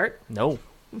there to start. No,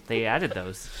 they added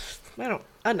those.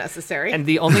 Unnecessary. And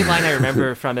the only line I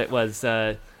remember from it was,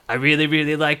 "I really,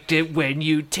 really liked it when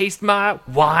you taste my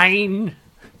wine."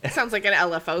 It sounds like an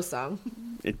LFO song.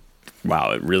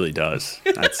 Wow, it really does.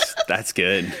 That's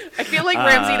good. I feel like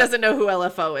Ramsey doesn't know who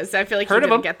LFO is. I feel like Heard he of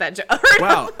didn't him. get that joke.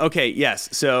 Wow. Okay. Yes.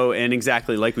 So, and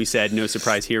exactly like we said, no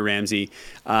surprise here, Ramsey.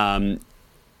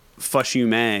 Fush You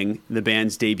Mang, the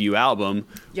band's debut album,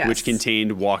 Yes. which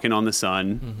contained "Walking on the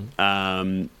Sun,"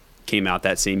 came out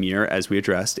that same year, as we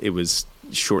addressed. It was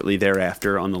shortly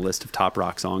thereafter on the list of top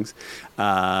rock songs,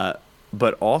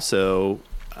 but also.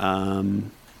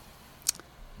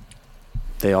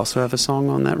 They also have a song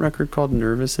on that record called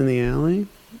 "Nervous in the Alley."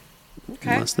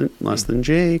 Okay. Less than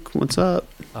Jake. What's up?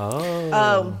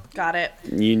 Oh, got it.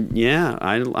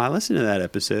 I listened to that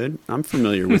episode. I'm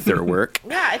familiar with their work.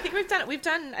 Yeah, I think we've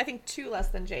done I think 2 Less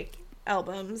Than Jake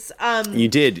albums. You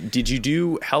did. Did you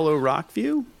do Hello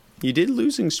Rockview? You did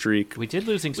Losing Streak. We did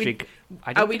Losing Streak.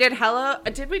 We did Hello.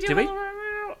 Did we do Did we?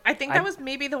 Hello? I think that was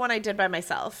maybe the one I did by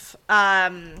myself.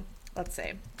 Let's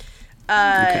see.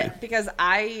 Okay. Because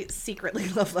I secretly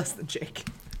love Less Than Jake.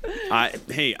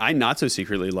 I not so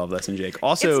secretly love Less Than Jake.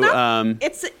 Also,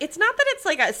 it's not that it's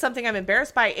like something I'm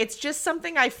embarrassed by. It's just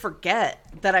something I forget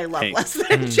that I love Less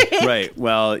Than Jake. right.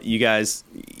 Well, you guys,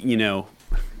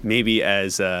 maybe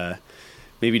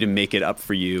to make it up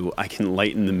for you, I can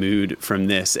lighten the mood from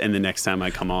this, and the next time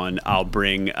I come on, I'll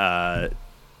bring I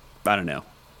don't know,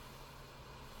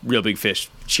 Real Big Fish,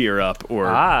 Cheer Up, or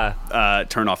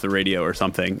Turn Off the Radio or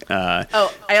something. I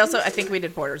think we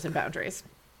did Borders and Boundaries.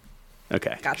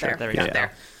 Okay, Got sure. there. we Got go.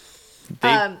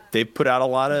 there. They put out a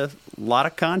lot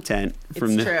of content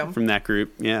from true. from that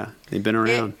group. Yeah, they've been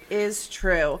around. It is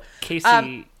true.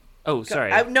 Casey.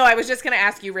 Sorry. I was just going to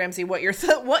ask you, Ramsey, what your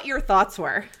thoughts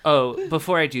were.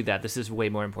 Before I do that, this is way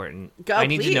more important. Go, I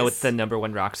need to know please. what the number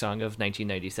one rock song of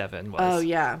 1997 was. Oh,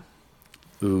 yeah.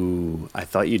 Ooh, I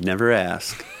thought you'd never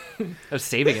ask. I was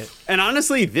saving it. And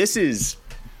honestly, this is...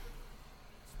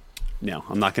 No,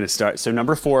 I'm not going to start. So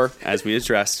number 4, as we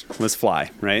addressed, was Fly,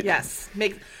 right? Yes.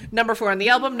 Make number 4 on the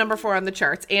album, number 4 on the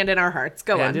charts, and in our hearts.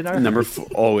 Go on. Number 4,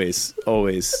 always.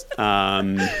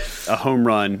 A home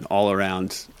run all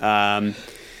around. The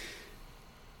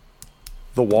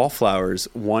Wallflowers,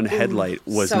 One Headlight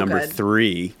was so number good.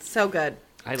 3. So good.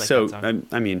 I like that song.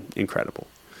 I mean, incredible.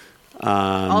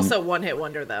 Also one-hit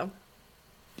wonder, though.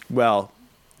 Well,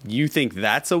 you think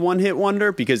that's a one-hit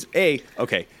wonder? Because,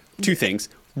 two things.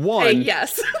 One,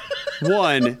 yes.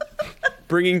 one,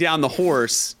 bringing down the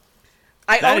horse.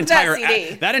 I owned that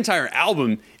CD. That entire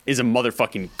album is a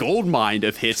motherfucking goldmine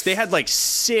of hits. They had like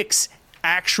 6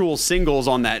 actual singles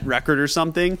on that record or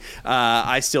something.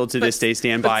 I still to this day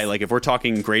stand by. Like if we're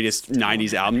talking greatest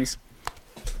 90s albums.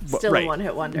 Still a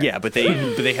one-hit wonder. Yeah, but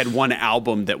they had one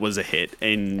album that was a hit,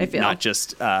 and not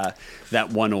just that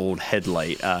one old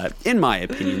headlight. In my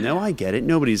opinion, though, I get it.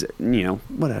 Nobody's,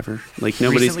 whatever. Like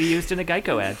nobody's recently used in a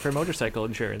Geico ad for motorcycle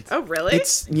insurance. Oh, really?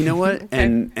 It's okay.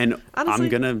 and honestly, I'm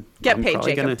gonna get paid,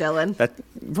 Jacob Dylan.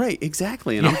 Right,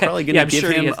 exactly. And I'm probably gonna give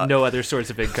sure him he has no other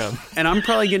source of income. And I'm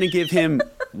probably gonna give him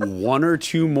 1 or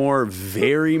 2 more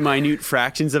very minute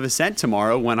fractions of a cent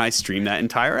tomorrow when I stream that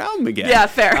entire album again. Yeah,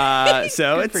 fair.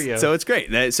 So it's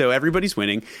great. So everybody's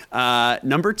winning.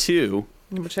 Number 2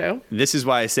 Number 2. This is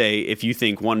why I say if you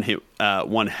think one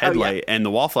headlight and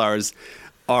the Wallflowers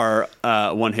are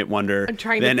one hit wonder, I'm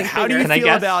trying to then think how do bigger. you Can I feel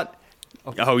guess? about?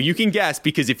 Oh, you can guess,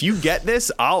 because if you get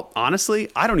this, I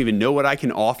don't even know what I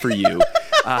can offer you.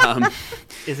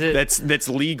 Is it? That's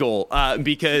legal.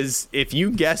 Because if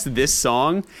you guess this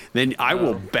song, then I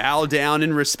will bow down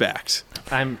in respect.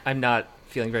 I'm not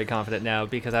feeling very confident now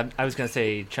because I was gonna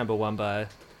say Chumbawamba.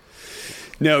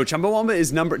 No, Chumbawamba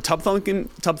is Tub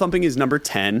Thumping is number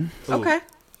 10. Ooh. Okay.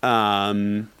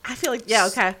 Um, I feel like, yeah,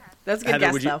 okay. That's a good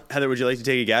guess, though. Heather, would you like to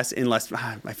take a guess? Unless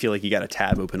I feel like you got a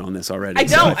tab open on this already. I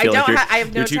don't. feel like I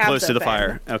have no You're too tabs close to the open.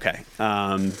 fire. Okay.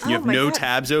 You have my no God.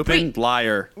 tabs open? Wait.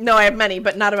 Liar. No, I have many,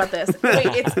 but not about this.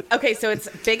 Wait, so it's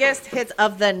biggest hits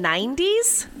of the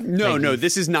 90s? No,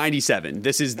 this is 97.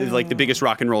 This is like the biggest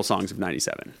rock and roll songs of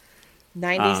 97.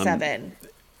 97.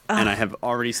 And I have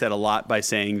already said a lot by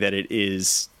saying that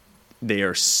they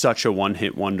are such a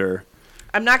one-hit wonder.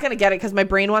 I'm not going to get it because my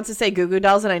brain wants to say Goo Goo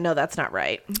Dolls, and I know that's not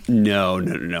right. No.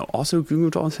 Also, Goo Goo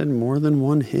Dolls had more than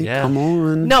one hit. Yeah. Come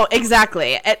on. No,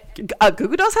 exactly. Goo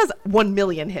Goo Dolls has 1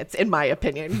 million hits, in my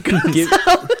opinion.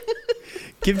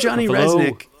 Give Johnny Buffalo.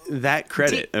 Resnick that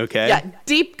credit, okay? Yeah,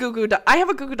 deep Goo Goo Dolls. I have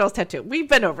a Goo Goo Dolls tattoo. We've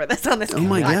been over this on this Oh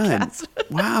my podcast. God.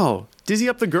 Wow. Dizzy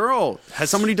Up the Girl. Has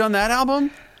somebody done that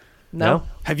album? No.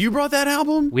 Have you brought that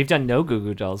album? We've done no Goo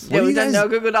Goo Dolls. What Yeah, do we've you done guys- no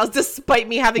Goo Goo Dolls, despite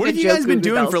me having What a have you Joe guys been Goo Goo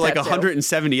doing Dolls for like tattoo.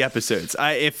 170 episodes?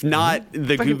 If not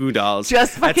the Goo Goo Dolls,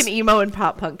 Just fucking that's- emo and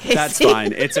pop punk, Casey. That's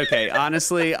fine. It's okay.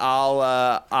 Honestly,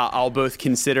 I'll both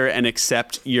consider and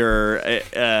accept your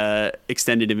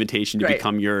extended invitation to Great.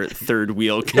 become your third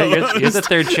wheel. Yeah, you're the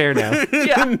third chair now.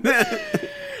 Yeah.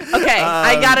 Okay,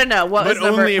 I gotta know what But was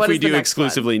number, only if what we is the do next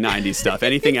exclusively 90s stuff.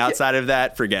 Anything outside of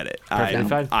that, forget it. Perfectly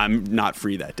fine. I'm not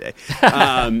free that day.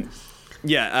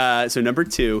 So number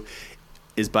 2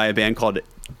 is by a band called...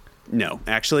 No,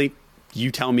 actually,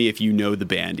 you tell me if you know the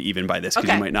band even by this, because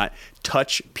Okay. you might not.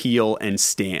 Touch, Peel, and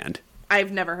Stand. one?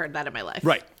 I've never heard that in my life.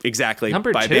 Right, exactly.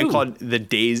 Number by a 2. band called The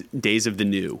Days of the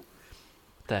New.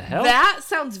 The hell? That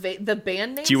sounds the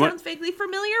band name Do you want- sounds vaguely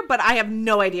familiar, but I have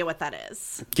no idea what that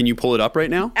is. Can you pull it up right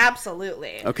now?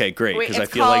 Absolutely. Okay, great. Wait, Because I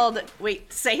it's feel called. like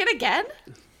Wait, say it again.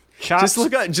 Chopped, just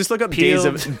look up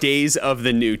peeled. Days of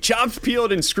the New. Chopped,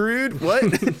 peeled, and screwed. What?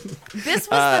 This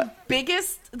was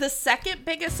the second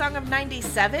biggest song of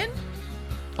 '97.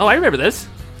 Oh, I remember this.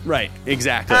 Right,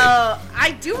 exactly.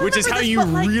 I do remember Which is how this, you but,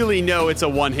 like, really know it's a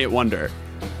one-hit wonder.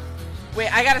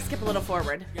 Wait, I gotta skip a little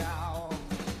forward.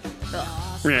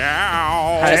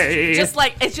 Hey. Just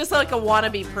like it's just like a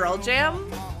wannabe Pearl Jam.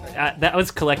 That was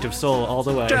Collective Soul all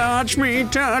the way. Touch me,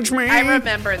 touch me. I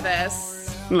remember this.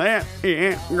 Let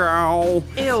it go.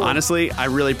 Ew. Honestly, I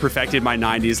really perfected my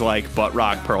 90s like butt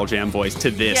rock Pearl Jam voice to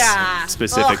this Yeah.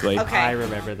 specifically. Ugh, okay. I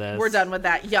remember this. We're done with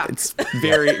that. Yuck. It's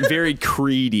very, very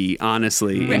creedy,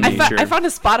 honestly, in I nature. found a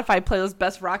Spotify playlist,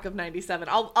 Best Rock of '97.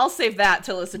 I'll save that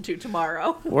to listen to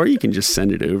tomorrow. Or you can just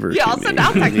send it over. Yeah, to I'll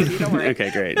me. text it to you. Don't worry.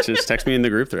 Okay, great. Just text me in the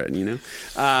group thread, you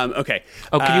know? Okay.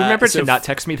 Oh, can you remember so to not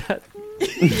text me that?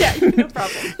 Yeah, no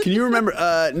problem. Can you remember,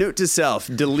 note to self,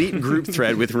 delete group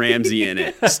thread with Ramsey in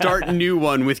it. Start new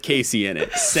one with Casey in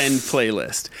it. Send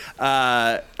playlist.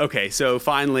 Okay, so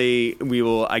finally,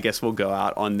 I guess we'll go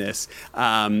out on this.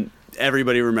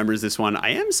 Everybody remembers this one. I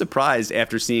am surprised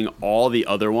after seeing all the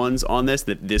other ones on this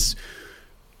that this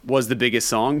was the biggest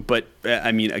song. But,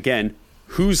 I mean, again,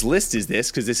 whose list is this?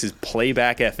 Because this is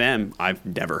Playback FM. I've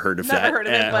never heard of that. Never heard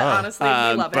of it, but honestly, we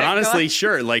love it. But Go honestly, on.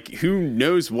 sure. Like, who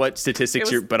knows what statistics It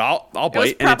was- you're... But I'll It was bite, and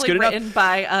it's probably good enough. written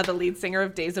by the lead singer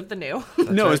of Days of the New.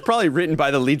 No, it was probably written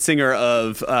by the lead singer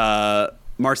of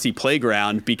Marcy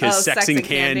Playground, because Oh, Sex and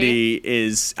Candy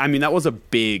is... I mean, that was a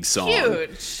big song.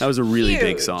 Huge. That was a really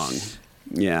big Huge. song.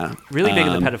 Yeah. Really big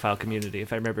in the pedophile community,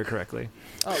 if I remember correctly.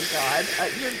 Oh God,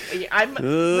 I'm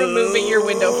removing your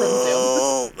window from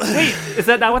Zoom. Wait, is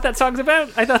that not what that song's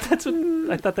about? I thought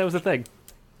that was a thing.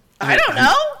 I don't know.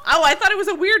 Oh, I thought it was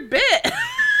a weird bit.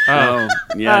 Oh,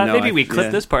 yeah, no. Maybe we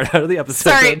clipped this part out of the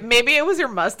episode. Sorry, then. maybe it was your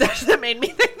mustache that made me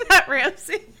think that,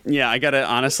 Ramsey. Yeah, I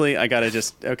gotta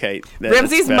just... Okay.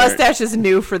 Ramsey's that's better. mustache is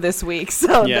new for this week,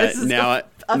 so Yeah, this is now fair.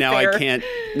 I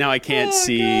can't Oh,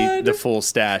 see God. the full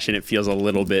stash, and it feels a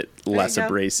little bit less you go.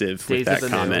 abrasive Days with of that the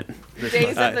comment. New.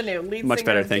 Days of the New. Lead Much singer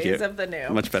better, of thank Days you. of the New.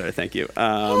 Much better, thank you.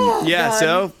 God.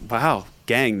 So wow,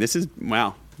 gang, this is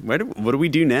wow. What do we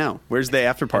do now? Where's the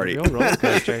after party? Real roller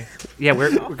coaster. Yeah, we're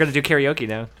gonna do karaoke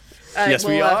now. Yes,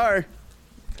 we are.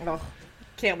 Oh,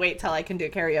 can't wait till I can do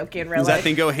karaoke in real Does that life.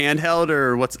 thing go handheld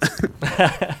or what's?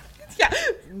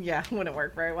 Yeah, wouldn't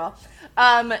work very well.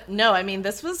 No, I mean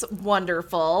this was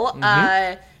wonderful.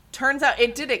 turns out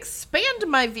it did expand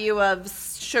my view of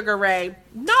Sugar Ray.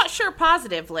 Not sure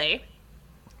positively.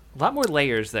 A lot more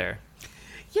layers there.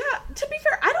 Yeah, to be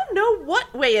fair, I don't know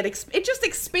what way it just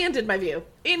expanded my view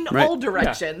in all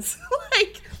directions. Yeah.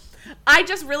 Like, I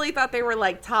just really thought they were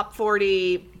like top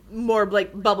 40, more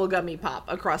like bubblegummy pop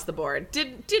across the board.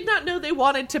 Did not know they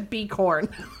wanted to be Korn.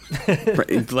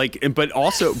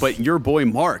 but your boy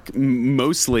Mark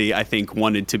mostly, I think,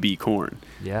 wanted to be Korn.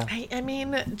 Yeah. I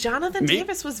mean, Jonathan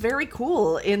Davis was very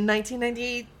cool in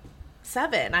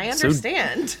 1997. I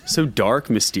understand. So dark,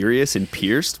 mysterious, and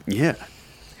pierced. Yeah.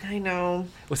 I know.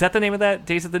 Was that the name of that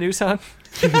Days of the New song?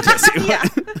 Yeah.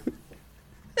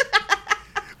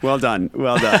 Well done.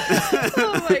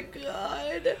 Oh my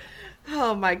god.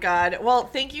 Oh my god. Well,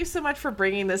 thank you so much for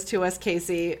bringing this to us,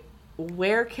 Casey.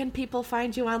 Where can people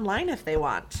find you online if they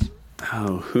want?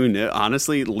 Oh, who knows?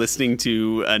 Honestly, listening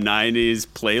to a 90s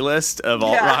playlist of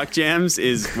alt rock jams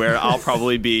is where I'll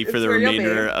probably be for the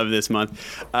remainder of this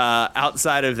month.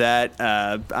 Outside of that,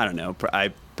 I don't know.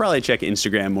 I probably check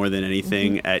Instagram more than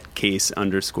anything at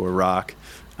case_rock.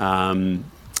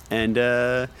 And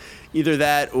either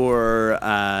that or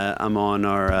I'm on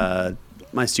our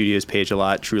my studio's page a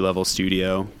lot, True Level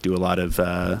Studio. Do a lot of,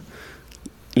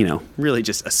 really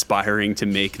just aspiring to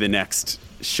make the next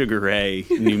Sugar Ray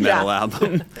new metal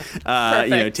album.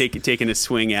 Taking a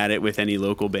swing at it with any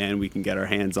local band we can get our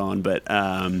hands on. But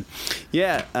so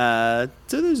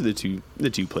those are the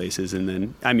two places. And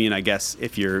then, I mean, I guess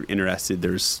if you're interested,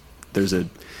 there's a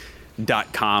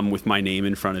 .com with my name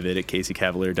in front of it at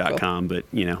CaseyCavalier.com. Cool. But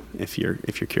if you're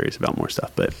curious about more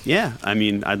stuff, but yeah, I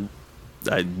mean,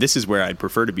 this is where I'd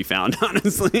prefer to be found,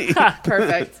 honestly.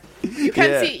 Perfect.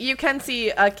 You can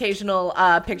see occasional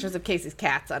pictures of Casey's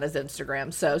cats on his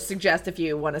Instagram. So suggest if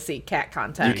you want to see cat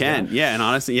content. You can, yeah. And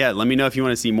honestly, yeah. Let me know if you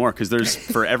want to see more, because there's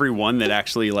for every one that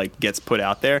actually like gets put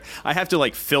out there, I have to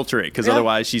like filter it, because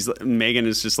otherwise Megan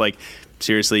is just like,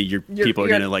 seriously, people are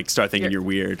gonna like start thinking you're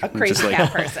weird. A crazy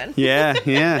cat person. Yeah.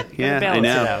 I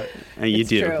know. And you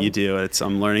true. do.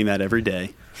 I'm learning that every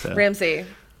day. So. Ramsey,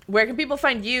 where can people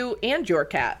find you and your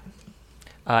cat?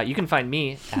 You can find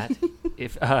me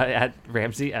at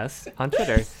Ramsey S on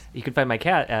Twitter. You can find my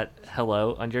cat at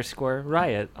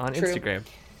hello_riot on Instagram.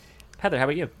 Heather, how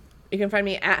about you? You can find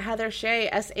me at Heather Shea,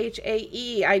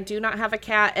 SHAE. I do not have a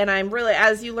cat, and I'm really,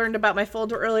 as you learned about my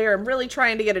folder earlier, I'm really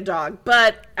trying to get a dog,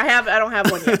 but I don't have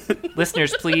one yet.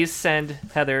 Listeners, please send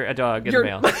Heather a dog in the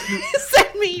mail.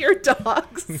 Send me your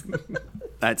dogs.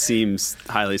 That seems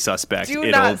highly suspect. Do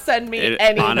not send me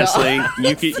any honestly,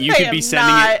 dogs. you could be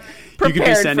sending it. You could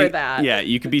be sending for that. Yeah,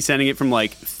 you could be sending it from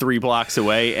like 3 blocks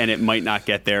away, and it might not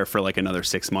get there for like another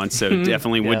 6 months. So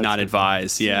definitely would not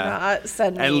advise. Yeah, do not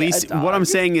send me at least a dog. What I'm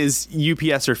saying is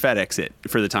UPS or FedEx it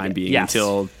for the time being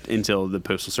until the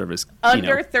Postal Service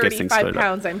under gets 35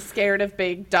 pounds. I'm scared of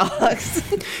big dogs.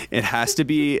 It has to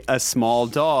be a small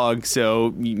dog,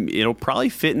 so it'll probably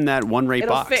fit in that one rate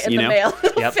box. Fit in the mail.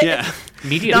 Yep. Yeah.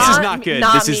 Medium. This is not good.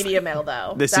 Not media mail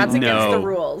though. That's against the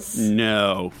rules.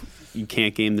 No. You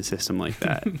can't game the system like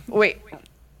that. Wait.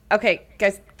 Okay,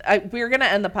 guys, we're going to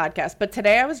end the podcast, but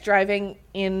today I was driving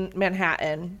in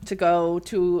Manhattan to go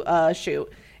to a shoot,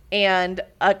 and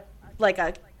a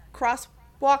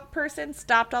crosswalk person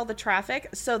stopped all the traffic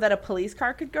so that a police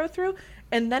car could go through,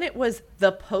 and then it was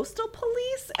the postal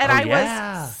police, and I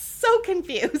was so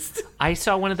confused. I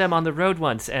saw one of them on the road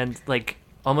once and like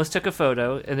almost took a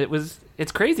photo, and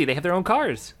it's crazy. They have their own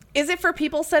cars. Is it for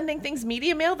people sending things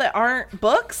media mail that aren't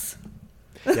books?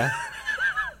 Yeah.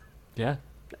 Yeah.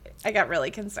 I got really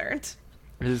concerned.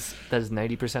 That is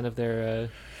 90% of their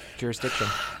jurisdiction.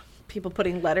 People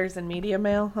putting letters in media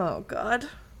mail. Oh, God.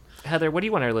 Heather, what do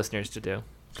you want our listeners to do?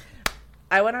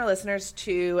 I want our listeners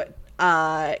to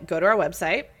go to our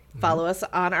website, follow us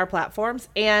on our platforms,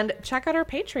 and check out our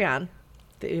Patreon.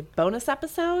 The bonus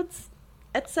episodes,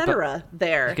 etc.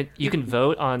 there. You can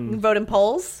vote on... Vote in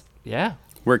polls. Yeah.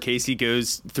 Where Casey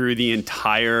goes through the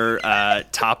entire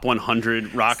top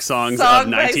 100 rock songs song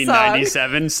of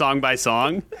 1997, song by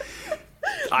song.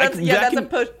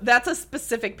 That's a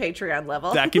specific Patreon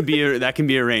level. That can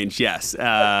be arranged, yes.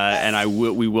 And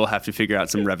we will have to figure out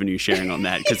some revenue sharing on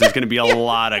that, because there's going to be a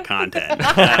lot of content.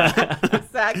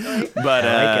 Exactly.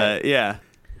 But yeah.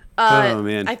 Oh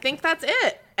man. I think that's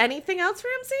it. Anything else,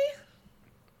 Ramsey?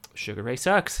 Sugar Ray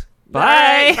sucks.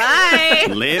 Bye.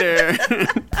 Bye. Later.